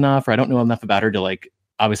mannerisms enough, or I don't know enough about her to like.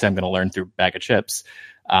 Obviously, I'm going to learn through Bag of Chips,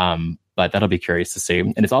 but that'll be curious to see.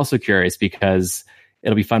 And it's also curious because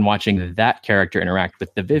it'll be fun watching that character interact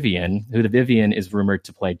with the Vivian, who the Vivian is rumored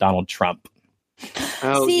to play Donald Trump.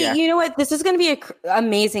 Oh, see, you know what? This is going to be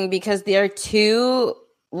amazing because they're two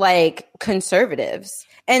like conservatives.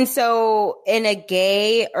 And so in a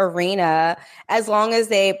gay arena, as long as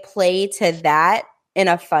they play to that in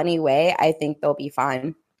a funny way, I think they'll be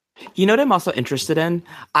fine. You know what I'm also interested in?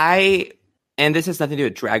 And this has nothing to do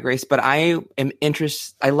with Drag Race, but I am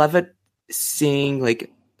interested. I love it seeing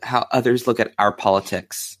like how others look at our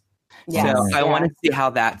politics. Yes. So I want to see how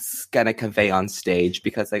that's going to convey on stage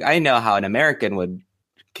because like I know how an American would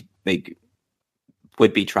be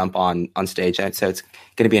Trump on stage. And so it's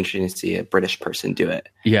going to be interesting to see a British person do it.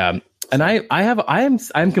 Yeah. And I'm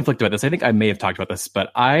conflicted about this. I think I may have talked about this,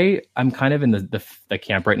 but I'm kind of in the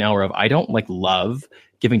camp right now where I don't like love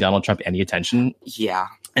giving Donald Trump any attention. Yeah.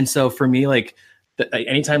 And so for me, like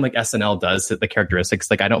anytime like SNL does the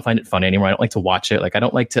characteristics, like I don't find it fun anymore. I don't like to watch it. Like I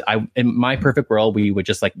don't like to, in my perfect world, we would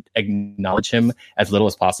just like acknowledge him as little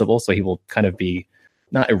as possible. So he will kind of be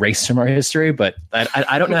not erased from our history, but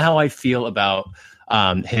I don't know how I feel about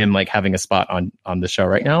him like having a spot on the show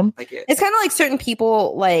right now. It's kind of like certain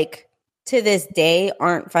people like to this day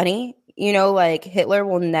aren't funny. Like Hitler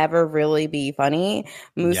will never really be funny.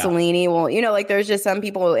 Mussolini will, like there's just some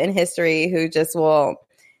people in history who just will,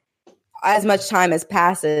 as much time as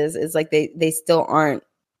passes, is like they still aren't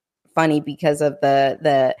funny because of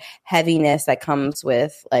the heaviness that comes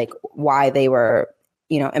with like why they were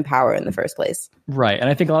in power in the first place. Right. And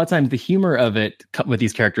I think a lot of times the humor of it with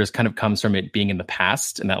these characters kind of comes from it being in the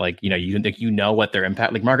past and that like, you know what their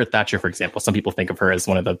impact, like Margaret Thatcher, for example, some people think of her as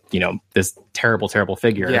one of the, this terrible, terrible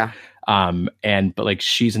figure. Yeah. But like,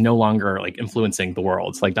 she's no longer like influencing the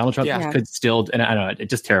world. It's like Donald Trump could still, and I don't know, it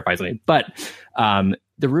just terrifies me. But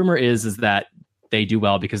the rumor is that they do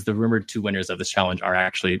well because the rumored 2 winners of this challenge are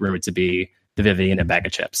actually rumored to be the Vivian and Bag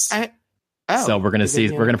of Chips. Oh, so we're gonna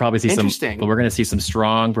probably see some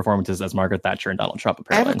strong performances as Margaret Thatcher and Donald Trump.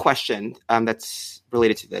 Apparently, I have a question that's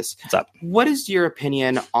related to this. What's up? What is your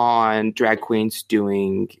opinion on drag queens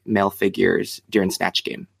doing male figures during Snatch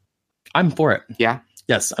Game? I'm for it. Yeah.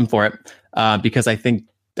 Yes, I'm for it because I think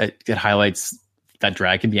that it highlights that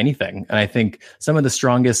drag can be anything, and I think some of the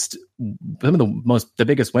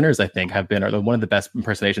biggest winners I think have been, or one of the best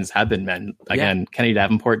impersonations have been men. Again, Kenny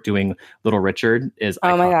Davenport doing Little Richard is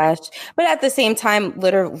iconic. Oh my gosh! But at the same time,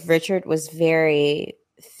 Little Richard was very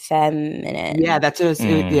feminine. Yeah, that's what it was.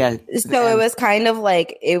 Yeah. So it was kind of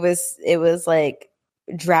like it was like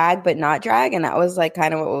drag, but not drag, and that was like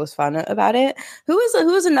kind of what was fun about it. Who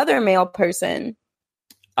was another male person?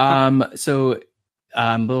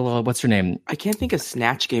 What's her name? I can't think of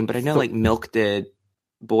Snatch Game, but I know like Milk did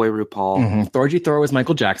Boy RuPaul. Mm-hmm. Thorgy Thor was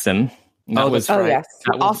Michael Jackson. That's right. Yes.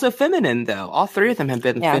 Also feminine though. All three of them have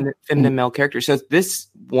been feminine male characters. So this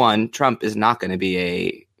one, Trump, is not going to be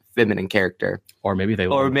a feminine character. Or maybe they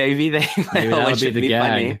will. Or maybe they that'll be the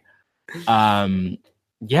gag.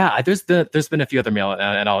 Yeah, there's been a few other male,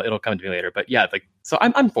 and it'll come to me later. But yeah, like, so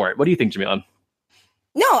I'm for it. What do you think, Jamila?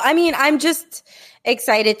 No, I mean, I'm just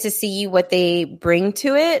excited to see what they bring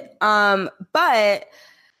to it. But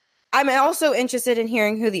I'm also interested in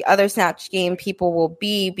hearing who the other Snatch Game people will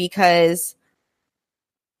be, because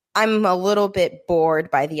I'm a little bit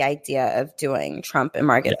bored by the idea of doing Trump and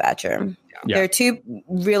Margaret Thatcher. Yeah. They're two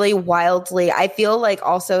really wildly, I feel like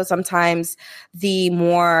also sometimes the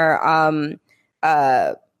more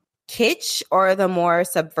kitsch or the more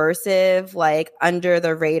subversive, like under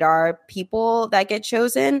the radar people that get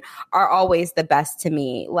chosen are always the best to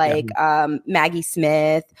me. Like Maggie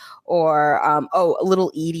Smith or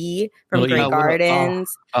Little Edie from Grey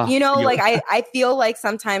Gardens. I feel like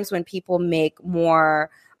sometimes when people make more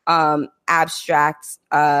abstract,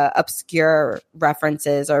 obscure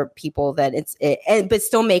references or people that but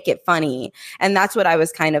still make it funny. And that's what I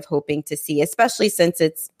was kind of hoping to see, especially since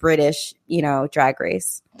it's British, Drag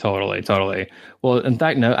Race. Totally. Well, in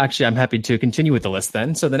fact, no, actually, I'm happy to continue with the list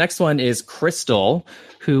then. So the next one is Crystal,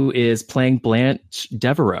 who is playing Blanche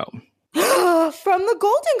Devereaux. From the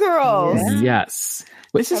Golden Girls. Yes.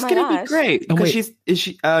 This is going to be great. Because she's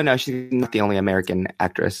not the only American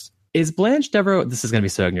actress. Is Blanche Devereaux, this is going to be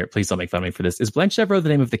so ignorant, please don't make fun of me for this. Is Blanche Devereaux the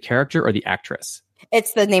name of the character or the actress?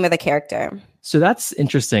 It's the name of the character. So that's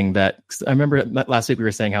interesting that, I remember last week we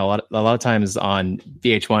were saying how a lot of times on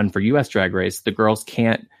VH1 for US Drag Race, the girls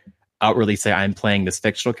can't outwardly say, I'm playing this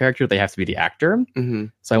fictional character. They have to be the actor. Mm-hmm.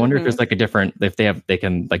 So I wonder if there's like a different, if they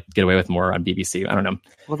can like get away with more on BBC. I don't know.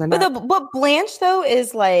 Well, but Blanche though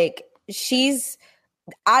is like, she's,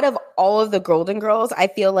 out of all of the Golden Girls, I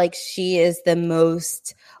feel like she is the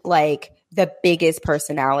most, like, the biggest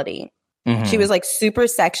personality. Mm-hmm. She was like super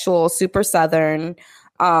sexual, super Southern.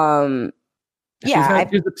 She was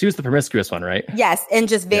the promiscuous one, right? Yes, and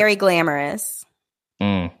just very glamorous.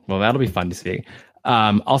 Well, that'll be fun to see.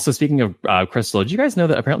 Also, speaking of Crystal, did you guys know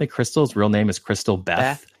that apparently Crystal's real name is Crystal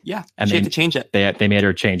Beth? Yeah, and she had to change it. They made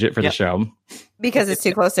her change it for the show because it's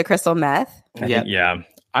too close to Crystal Meth.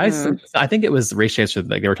 I think it was Race Chaser,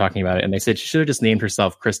 like they were talking about it, and they said she should have just named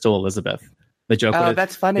herself Crystal Elizabeth. The joke,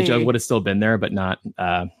 that's funny. The joke would have still been there, but not would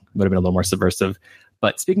have been a little more subversive.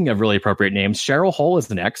 But speaking of really appropriate names, Cheryl Hole is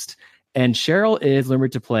next, and Cheryl is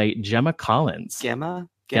rumored to play Gemma Collins. Gemma.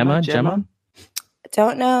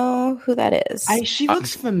 Don't know who that is. She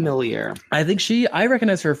looks familiar. I think I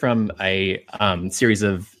recognize her from a series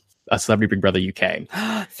of Celebrity Big Brother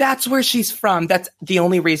UK. That's where she's from. That's the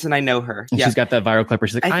only reason I know her. Yeah. She's got that viral clip where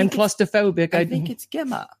she's like, I'm claustrophobic. I think it's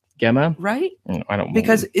Gemma. Gemma? Right? I don't know.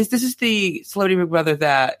 Because this is the Celebrity Big Brother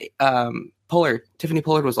that Tiffany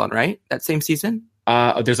Pollard was on, right? That same season?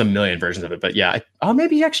 There's a million versions of it, but yeah.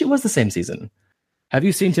 Maybe actually it was the same season. Have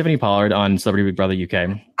you seen Tiffany Pollard on Celebrity Big Brother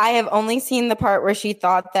UK? I have only seen the part where she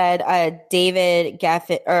thought that David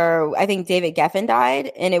Geffen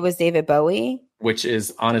died, and it was David Bowie. Which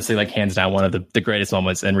is honestly like hands down one of the greatest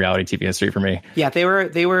moments in reality TV history for me. Yeah, they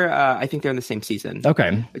were. I think they're in the same season.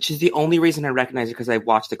 Okay, which is the only reason I recognize it because I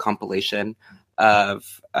watched a compilation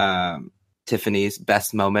of Tiffany's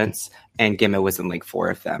best moments, and Gemma was in like 4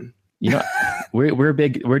 of them. We're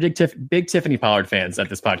big Tiffany Pollard fans at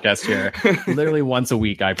this podcast here. Literally once a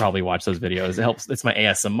week, I probably watch those videos. It helps. It's my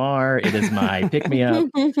ASMR. It is my pick me up.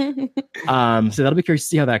 So that'll be curious to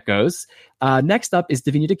see how that goes. Next up is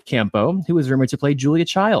Davina DeCampo, who is rumored to play Julia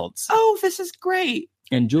Childs. Oh, this is great.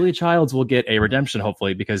 And Julia Childs will get a redemption,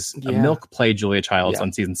 hopefully, because Milk played Julia Childs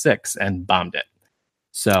on season 6 and bombed it.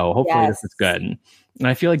 So hopefully this is good. And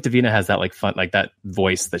I feel like Davina has that like fun, like that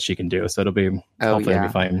voice that she can do. So it'll be hopefully it'll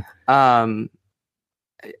be fine. I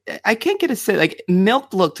can't get a say. Like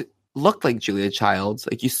Milk looked looked like Julia Childs.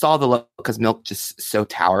 Like you saw the look because Milk just so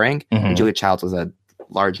towering, Mhm. and Julia Childs was a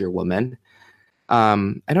larger woman. I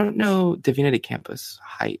don't know Davina de Campos'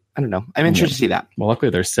 height. I don't know. I'm interested to see that. Well,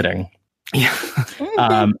 luckily they're sitting. Yeah.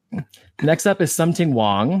 Next up is Something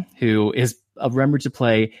Wong, who is rumored to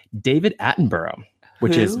play David Attenborough,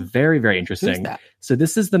 which is Who? very, very Who's interesting. that? So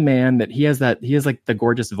this is the man that he has like the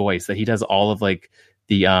gorgeous voice that he does all of like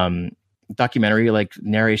the documentary like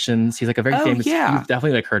narrations. He's like a very Oh, famous. yeah. You've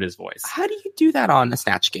definitely like heard his voice. How do you do that on a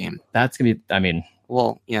Snatch game? That's gonna be. I mean,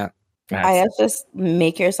 Well, yeah. I guess just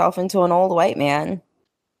make yourself into an old white man.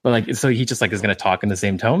 but like, so he just like is gonna talk in the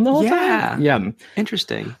same tone the whole time. Yeah.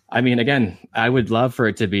 Interesting. I mean, again, I would love for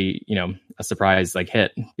it to be, a surprise like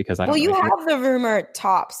hit because I. Well, don't you know. have the rumor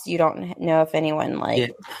tops. You don't know if anyone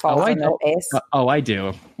falls I on their know. face. I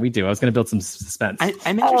do. We do. I was gonna build some suspense.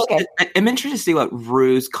 I'm interested. okay. I'm interested to see what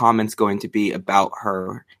Rue's comments going to be about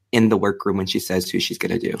her in the workroom when she says who she's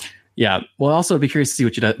going to do. Yeah. Well, also be curious to see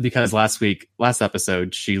what she does because last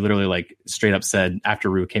episode, she literally like straight up said after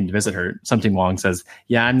Rue came to visit her, Something Wong says,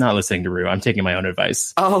 "Yeah, I'm not listening to Rue. I'm taking my own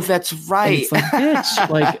advice." Oh, that's And right. it's like, bitch,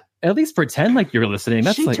 like at least pretend like you're listening.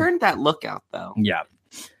 That's she like, turned that look out though. yeah.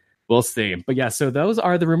 We'll see. But yeah, so those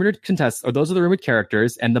are the rumored contests, or those are the rumored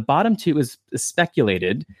characters, and the bottom two is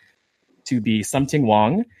speculated to be Something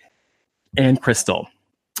Wong and Crystal.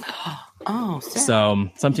 Oh, sad. So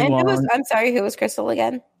Something And Wong. I'm sorry, who was Crystal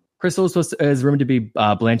again? Crystal is rumored to be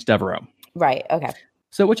Blanche Devereaux. Right. Okay.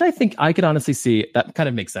 So, which I think I could honestly see that kind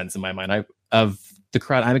of makes sense in my mind. Of the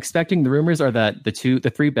crowd, I'm expecting the rumors are that the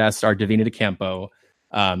three best are Davina de Campo,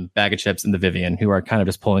 Bag of Chips, and the Vivian, who are kind of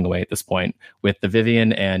just pulling away at this point, with the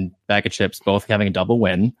Vivian and Bag of Chips both having a double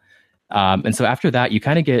win. And so after that, you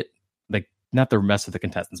kind of get like not the rest of the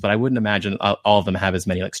contestants, but I wouldn't imagine all of them have as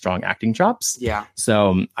many like strong acting chops. Yeah.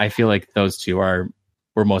 So I feel like those two were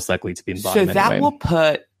most likely to be in the bottom. So that anyway. will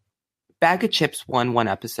put Bag of Chips won one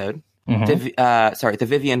episode. Mhm. The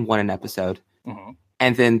Vivian won an episode. Mhm.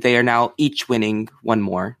 And then they are now each winning one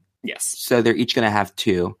more. Yes. So they're each going to have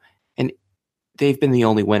two. And they've been the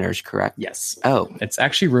only winners, correct? Yes. Oh, It's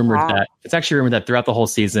actually rumored Wow. that throughout the whole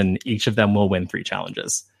season, each of them will win 3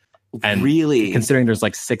 challenges. And really? Considering there's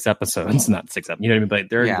like 6 episodes, not 6 episodes, you know what I mean? But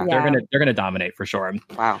they're Yeah. they're gonna dominate for sure.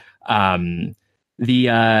 Wow.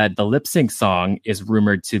 The lip sync song is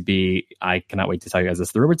rumored to be. I cannot wait to tell you guys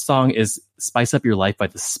this. The rumored song is "Spice Up Your Life" by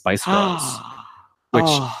the Spice Girls, which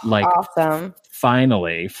like Awesome.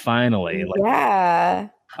 finally, like Yeah.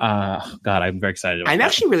 God, I'm very excited. About I'm that.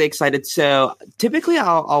 actually really excited. So typically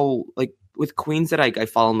I'll like with queens that I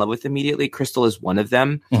fall in love with immediately. Crystal is one of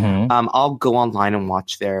them. Mhm. I'll go online and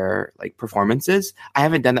watch their like performances. I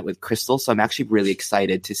haven't done that with Crystal, so I'm actually really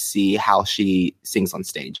excited to see how she sings on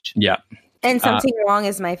stage. Yeah. And Something Wrong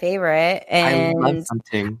is my favorite. And I love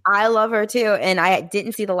Something. I love her too. And I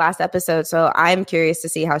didn't see the last episode, so I'm curious to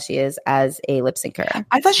see how she is as a lip syncer.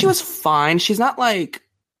 I thought she was fine. She's not like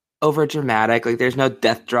over dramatic. Like there's no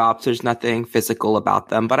death drops. There's nothing physical about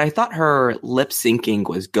them. But I thought her lip syncing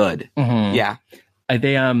was good. Mhm. Yeah.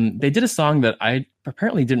 They did a song that I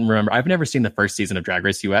apparently didn't remember. I've never seen the first season of Drag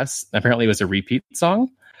Race US. Apparently, it was a repeat song,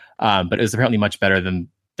 but it was apparently much better than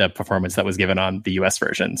the performance that was given on the US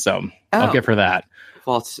version. So I'll give her that.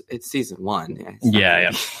 Well, it's season 1.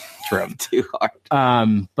 Yeah, true. Too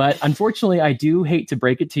hard. But unfortunately, I do hate to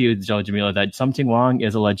break it to you, Jamila, that Something Wong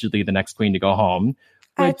is allegedly the next queen to go home.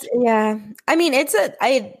 Which, Yeah. I mean,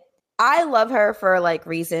 I love her for like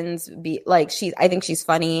reasons. I think she's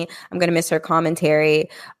funny. I'm gonna miss her commentary.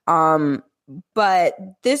 But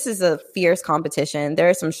this is a fierce competition. There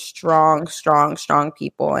are some strong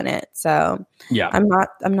people in it. So yeah, I'm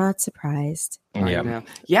not surprised. yeah.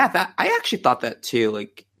 That I actually thought that too.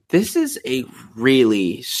 Like this is a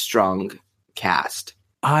really strong cast.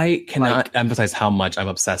 I cannot emphasize how much I'm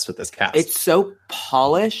obsessed with this cast. It's so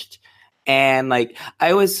polished, and like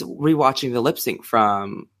I was rewatching the lip sync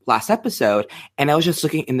from last episode, and I was just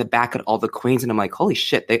looking in the back at all the queens, and I'm like, holy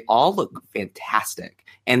shit, they all look fantastic.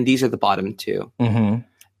 And these are the bottom 2. Mm-hmm.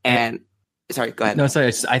 And sorry, go ahead. No,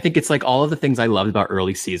 sorry. I think it's like all of the things I loved about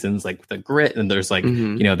early seasons, like the grit, and there's like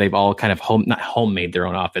they've all kind of not homemade their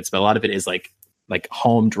own outfits, but a lot of it is like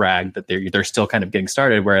home drag that they're still kind of getting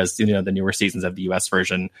started. Whereas the newer seasons of the US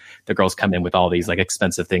version, the girls come in with all these like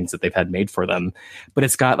expensive things that they've had made for them, but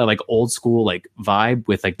it's got like old school like vibe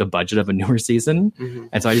with like the budget of a newer season,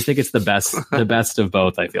 and so I just think it's the best of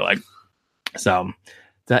both. I feel like so.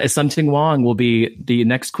 That is Something Wong will be the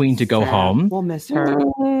next queen to go home. We'll miss her.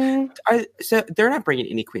 So they're not bringing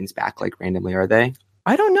any queens back like randomly, are they?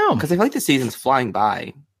 I don't know. Because I feel like the season's flying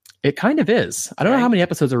by. It kind of is. I don't know how many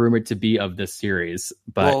episodes are rumored to be of this series,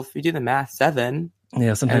 but well, if you do the math, 7.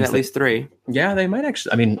 Yeah, sometimes and at least 3. Yeah, they might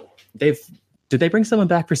actually. I mean, did they bring someone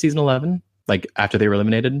back for season 11? Like after they were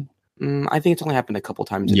eliminated? I think it's only happened a couple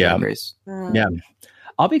times in Drag Race. Yeah.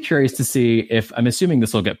 I'll be curious to see if, I'm assuming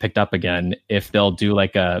this will get picked up again, if they'll do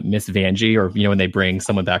like a Miss Vanjie, or, when they bring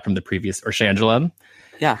someone back from the previous, or Shangela.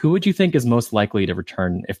 Yeah. Who would you think is most likely to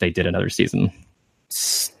return if they did another season?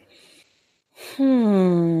 It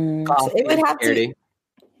would have to.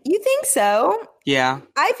 You think so? Yeah.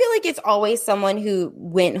 I feel like it's always someone who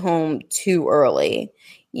went home too early.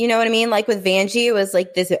 You know what I mean? Like with Vanjie, it was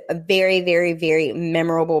like this very, very, very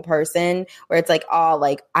memorable person where it's like, oh,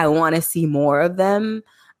 like I want to see more of them.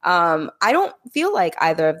 I don't feel like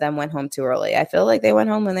either of them went home too early. I feel like they went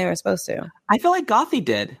home when they were supposed to. I feel like Gothie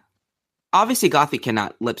did. Obviously, Gothie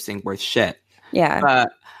cannot lip sync worth shit. Yeah.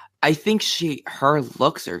 But I think her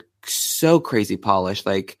looks are so crazy polished.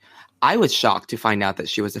 Like, I was shocked to find out that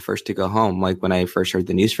she was the first to go home, like when I first heard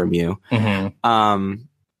the news from you. But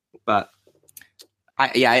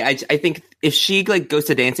I think if she like goes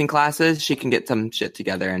to dancing classes, she can get some shit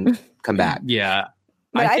together and come back. Yeah.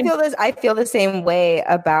 But I feel the same way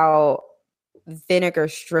about Vinegar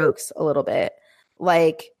Strokes a little bit.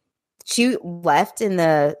 Like she left in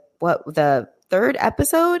the third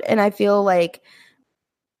episode, and I feel like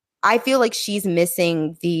she's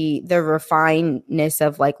missing the refinedness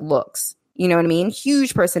of like looks. You know what I mean?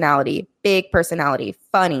 Huge personality, big personality,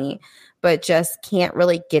 funny, but just can't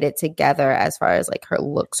really get it together as far as like her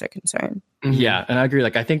looks are concerned. Yeah, and I agree.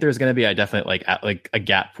 Like, I think there's going to be a definite like a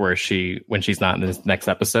gap where when she's not in this next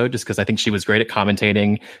episode, just because I think she was great at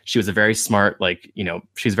commentating. She was a very smart, like,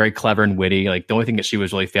 she's very clever and witty. Like, the only thing that she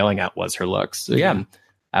was really failing at was her looks. So yeah,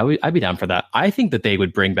 I'd be down for that. I think that they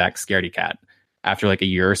would bring back Scaredy Cat after like a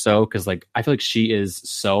year or so, because like I feel like she is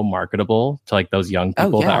so marketable to like those young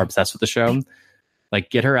people that are obsessed with the show. Like,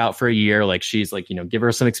 get her out for a year. Like, she's like, give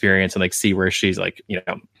her some experience and like see where she's like,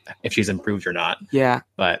 if she's improved or not. Yeah.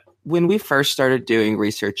 But when we first started doing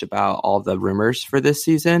research about all the rumors for this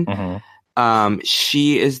season,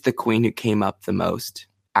 she is the queen who came up the most,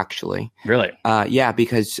 actually. Really? Yeah,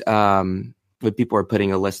 because when people were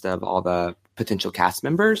putting a list of all the potential cast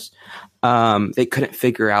members, they couldn't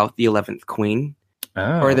figure out the 11th queen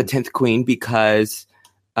or the 10th queen because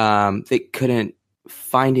they couldn't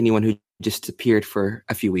find anyone who just appeared for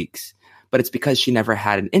a few weeks. But it's because she never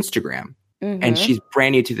had an Instagram. And she's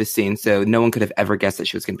brand new to the scene, so no one could have ever guessed that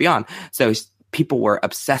she was going to be on. So people were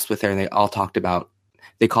obsessed with her, and they all talked about.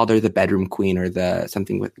 They called her the bedroom queen or the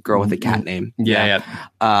something with girl with a cat name. Yeah.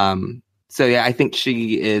 So yeah, I think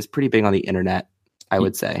she is pretty big on the internet. I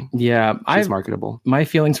would say. Yeah, she's marketable. My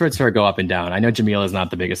feelings towards her go up and down. I know Jamila is not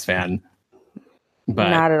the biggest fan, but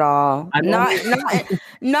not at all.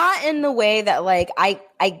 Not in the way that like I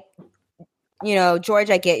George,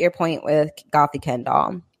 I get your point with Gothie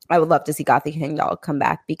Kendall. I would love to see Gothie Kendall come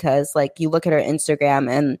back because like you look at her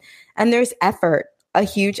Instagram and there's effort, a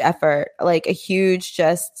huge effort, like a huge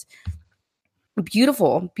just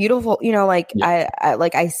beautiful,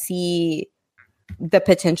 I see the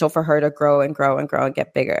potential for her to grow and grow and grow and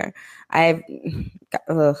get bigger.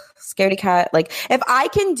 Scaredy Cat. Like if I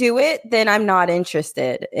can do it, then I'm not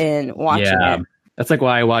interested in watching it. That's like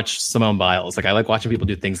why I watch Simone Biles. Like I like watching people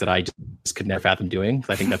do things that I just could never fathom doing.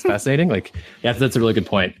 I think that's fascinating. Like, yeah, that's a really good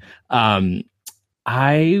point. I'd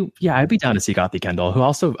be down to see Gothie Kendall, who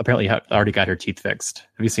also apparently already got her teeth fixed.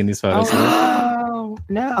 Have you seen these photos? Oh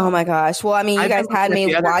no! Oh my gosh! Well, I mean, you guys had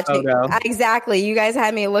me watching. Exactly, you guys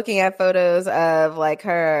had me looking at photos of like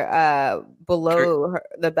her below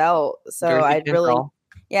the belt. So I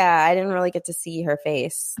didn't really get to see her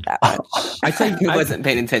face that much. I'd say I wasn't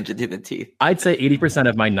paying attention to the teeth. I'd say 80%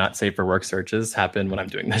 of my not safe for work searches happen when I'm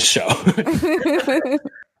doing this show.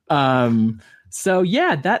 So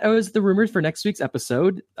yeah, that was the rumors for next week's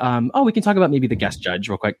episode. We can talk about maybe the guest judge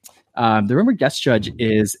real quick. The rumored guest judge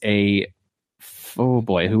is who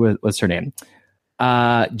was her name?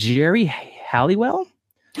 Jerry Halliwell.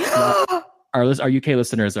 Our UK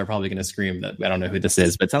listeners are probably going to scream that I don't know who this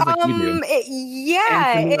is, but it sounds like you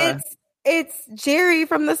do. It's Jerry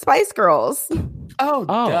from the Spice Girls.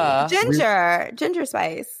 Duh. Ginger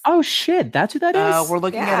Spice. Oh shit, that's who that is. We're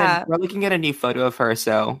looking at a new photo of her.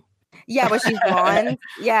 So yeah, but she's blonde.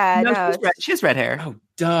 Yeah, no, she has red hair. Oh,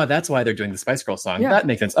 duh, that's why they're doing the Spice Girls song. Yeah. That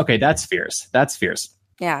makes sense. Okay, that's fierce.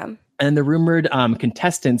 Yeah. And the rumored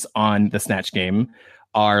contestants on the Snatch Game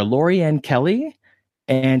are Lorianne Kelly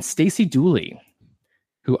and Stacey Dooley,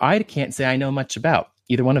 who I can't say I know much about.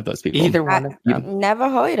 Either one of those people. Never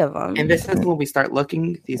heard of them. And this is when we start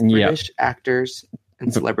looking these British actors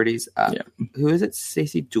and celebrities up. Yeah. Who is it?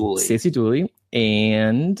 Stacey Dooley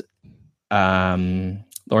and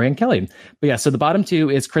Lorianne Kelly. But yeah, so the bottom two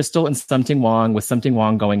is Crystal and Something Wong, with Something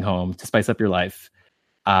Wong going home to spice up your life.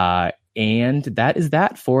 And that is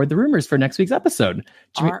that for the rumors for next week's episode.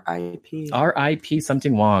 R.I.P. R.I.P.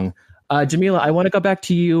 something Wong. Jamila, I want to go back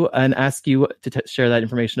to you and ask you to share that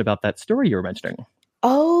information about that story you were mentioning.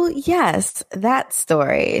 Oh, yes, that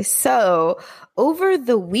story. So over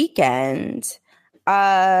the weekend,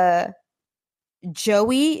 Joey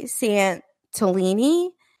Santolini,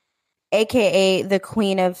 aka the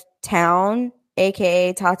Queen of Town,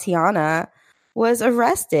 aka Tatiana, was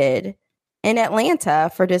arrested in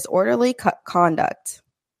Atlanta for disorderly conduct.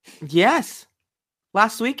 Yes.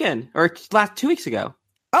 Last weekend or last 2 weeks ago.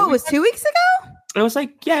 Oh, it was 2 weeks ago? It was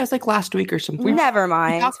like last week or something. Never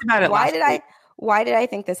mind. We talked about it Why did I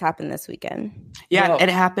think this happened this weekend? Yeah, well, it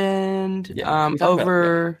happened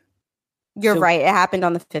over. You're right. It happened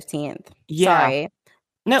on the 15th. Yeah. Sorry.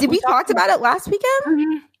 No, did we talk about it last weekend?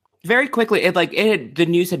 Mm-hmm. Very quickly. The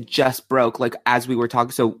news had just broke like as we were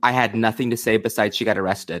talking. So I had nothing to say besides she got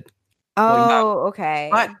arrested. Oh, okay.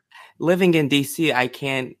 But living in DC, I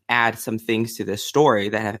can add some things to this story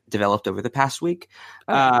that have developed over the past week.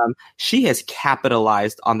 Okay. She has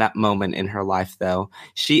capitalized on that moment in her life, though.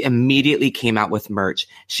 She immediately came out with merch.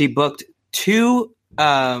 She booked two.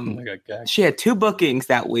 She had 2 bookings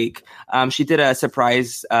that week. She did a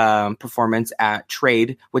surprise performance at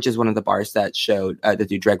Trade, which is one of the bars that showed that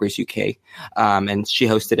do Drag Race UK, and she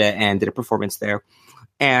hosted it and did a performance there.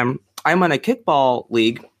 And I'm on a kickball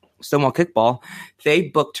league. Stonewall Kickball, they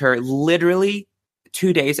booked her literally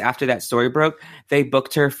 2 days after that story broke. They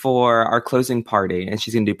booked her for our closing party, and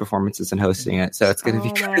she's going to do performances and hosting it. So it's going to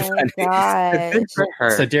be kind of funny. Good for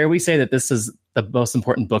her. So dare we say that this is the most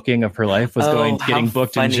important booking of her life was getting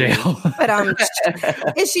booked in jail? But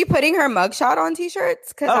is she putting her mugshot on t-shirts?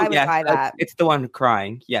 Because I would buy that. It's the one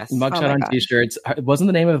crying. Yes, mugshot on t-shirts. Wasn't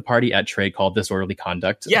the name of the party at Trade called Disorderly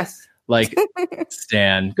Conduct? Yes. Like,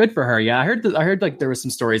 Stan, good for her. Yeah, I heard like there was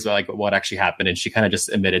some stories about like what actually happened, and she kind of just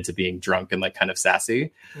admitted to being drunk and like kind of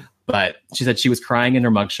sassy. But she said she was crying in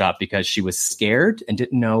her mugshot because she was scared and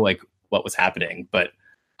didn't know like what was happening. But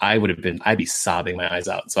I'd be sobbing my eyes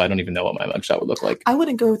out. So I don't even know what my mugshot would look like. I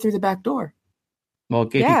wouldn't go through the back door. Well,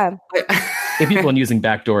 gay people been using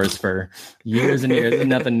back doors for years and years, and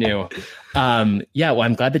nothing new. Well,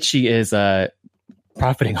 I'm glad that she is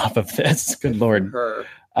profiting off of this. Good Lord. Her.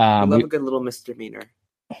 I love a good little misdemeanor.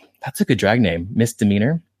 That's a good drag name,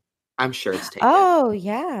 Misdemeanor. I'm sure it's taken. Oh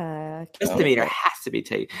yeah, Misdemeanor has to be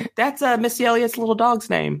taken. That's Missy Elliott's little dog's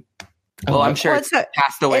name. Well, I'm sure it's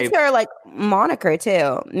passed away. It's her like moniker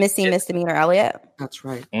too, Missy Misdemeanor Elliott. That's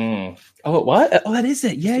right. Oh, what? Oh, that is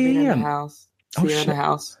it. Yeah. In the house. In the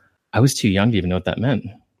house. I was too young to even know what that meant.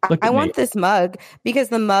 I want this mug because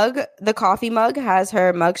the coffee mug has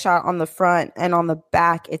her mugshot on the front, and on the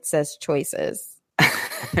back it says choices.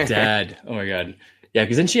 Dad, oh my god, yeah,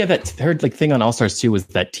 because then she had that her like thing on All Stars 2 was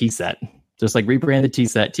that tea set, just like rebranded tea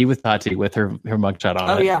set, tea with Tati with her mugshot on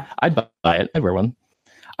it. Oh yeah, I'd buy it. I'd wear one.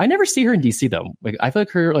 I never see her in DC though. Like I feel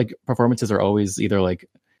like her like performances are always either like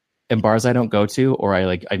in bars I don't go to, or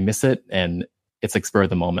I miss it and it's like spur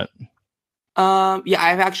of the moment.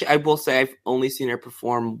 I will say I've only seen her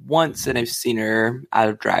perform once, and I've seen her out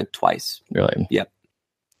of drag twice. Really? Yep.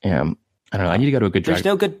 Yeah. I don't know. I need to go to a good drag.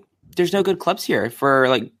 There's no good clubs here for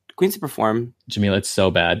like queens to perform. Jamila, it's so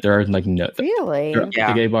bad. There are like no. Really?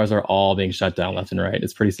 The gay bars are all being shut down left and right.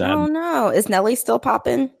 It's pretty sad. Oh no! Is Nelly still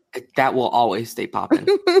popping? That will always stay popping.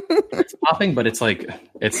 It's popping, but it's like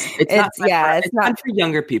it's not for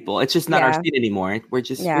younger people. It's just not our scene anymore. We're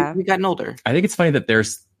just we've gotten older. I think it's funny that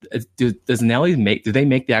does Nelly do they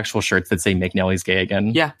make the actual shirts that say "Make Nelly's Gay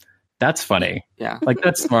Again"? Yeah. That's funny. Yeah. Like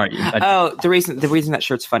that's smart. The reason that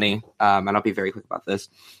shirt's funny, and I'll be very quick about this.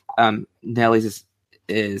 Nelly's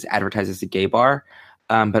is advertised as a gay bar,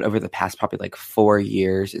 but over the past probably like 4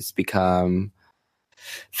 years, it's become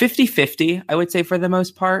 50-50, I would say, for the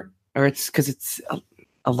most part. Or it's because it's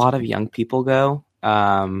a lot of young people go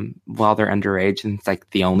while they're underage, and it's like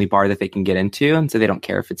the only bar that they can get into, and so they don't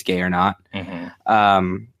care if it's gay or not.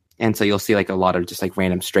 Mm-hmm. And so you'll see like a lot of just like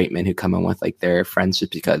random straight men who come in with like their friends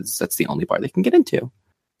just because that's the only bar they can get into.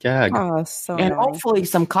 Yeah. Oh, so and hopefully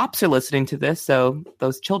some cops are listening to this so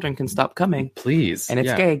those children can stop coming. Please. And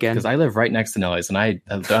it's gay again. Because I live right next to Nelly's, and I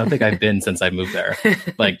don't think I've been since I moved there.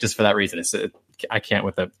 Like just for that reason. I can't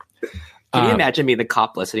with it. Can you imagine being the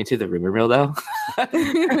cop listening to the rumor mill though?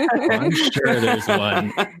 I'm sure there's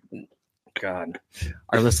one. God,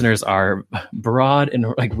 our listeners are broad and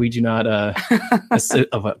like we do not what's the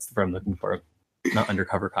word I'm looking for? Not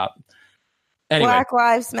undercover cop. Anyway, Black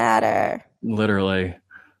Lives Matter. Literally.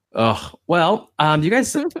 Oh, well, you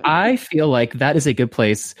guys, I feel like that is a good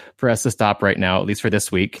place for us to stop right now, at least for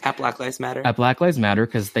this week. At Black Lives Matter. At Black Lives Matter,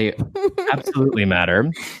 because they absolutely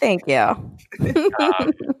matter. Thank you.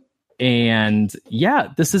 And yeah,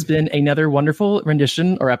 this has been another wonderful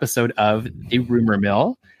rendition or episode of The Rumor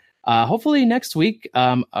Mill. Hopefully next week,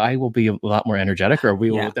 I will be a lot more energetic, or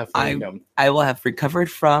we will definitely. I will have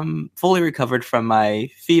fully recovered from my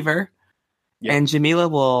fever, and Jamila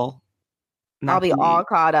will. I'll be all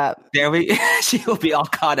caught up. She will be all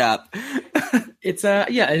caught up. It's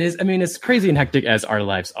it is. I mean, as crazy and hectic as our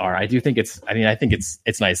lives are, I think it's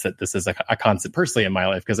nice that this is a constant personally in my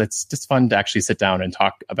life, because it's just fun to actually sit down and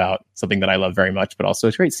talk about something that I love very much, but also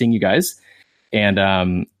it's great seeing you guys. And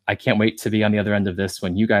I can't wait to be on the other end of this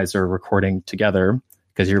when you guys are recording together,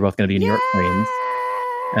 because you're both going to be New York Queens.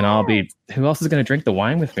 And I'll be, who else is going to drink the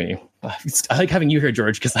wine with me? I like having you here,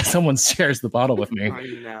 George, because someone shares the bottle with me. I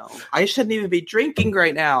know. I shouldn't even be drinking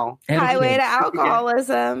right now. Highway to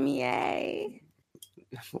alcoholism. Yay.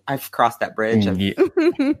 I've crossed that bridge.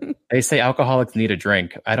 They say alcoholics need a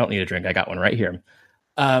drink. I don't need a drink. I got one right here.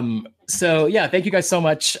 So yeah, thank you guys so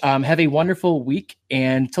much. Have a wonderful week.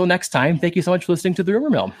 And until next time, thank you so much for listening to The Rumor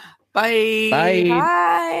Mill. Bye. Bye.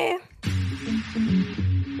 Bye.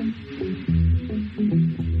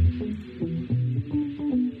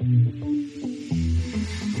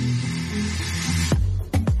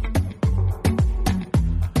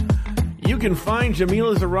 You can find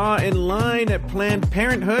Jamila Zara in line at Planned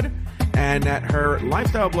Parenthood and at her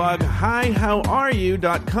lifestyle blog,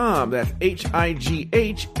 highhowareyou.com. That's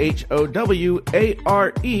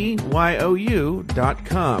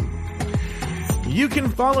HIGHHOWAREYOU.com. You can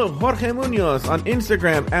follow Jorge Munoz on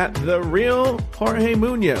Instagram at The Real Jorge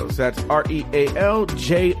Munoz. That's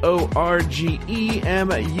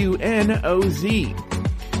REALJORGEMUNOZ.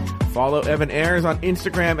 Follow Evan Ayers on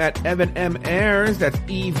Instagram at Evan M. Ayers. That's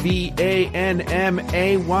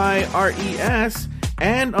EVANMAYRES.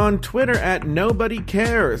 And on Twitter at Nobody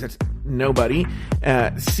Cares. That's Nobody,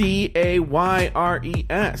 CAYRES.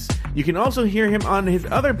 You can also hear him on his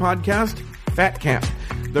other podcast, Fat Camp.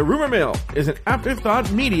 The Rumor Mill is an Afterthought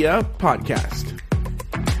Media podcast.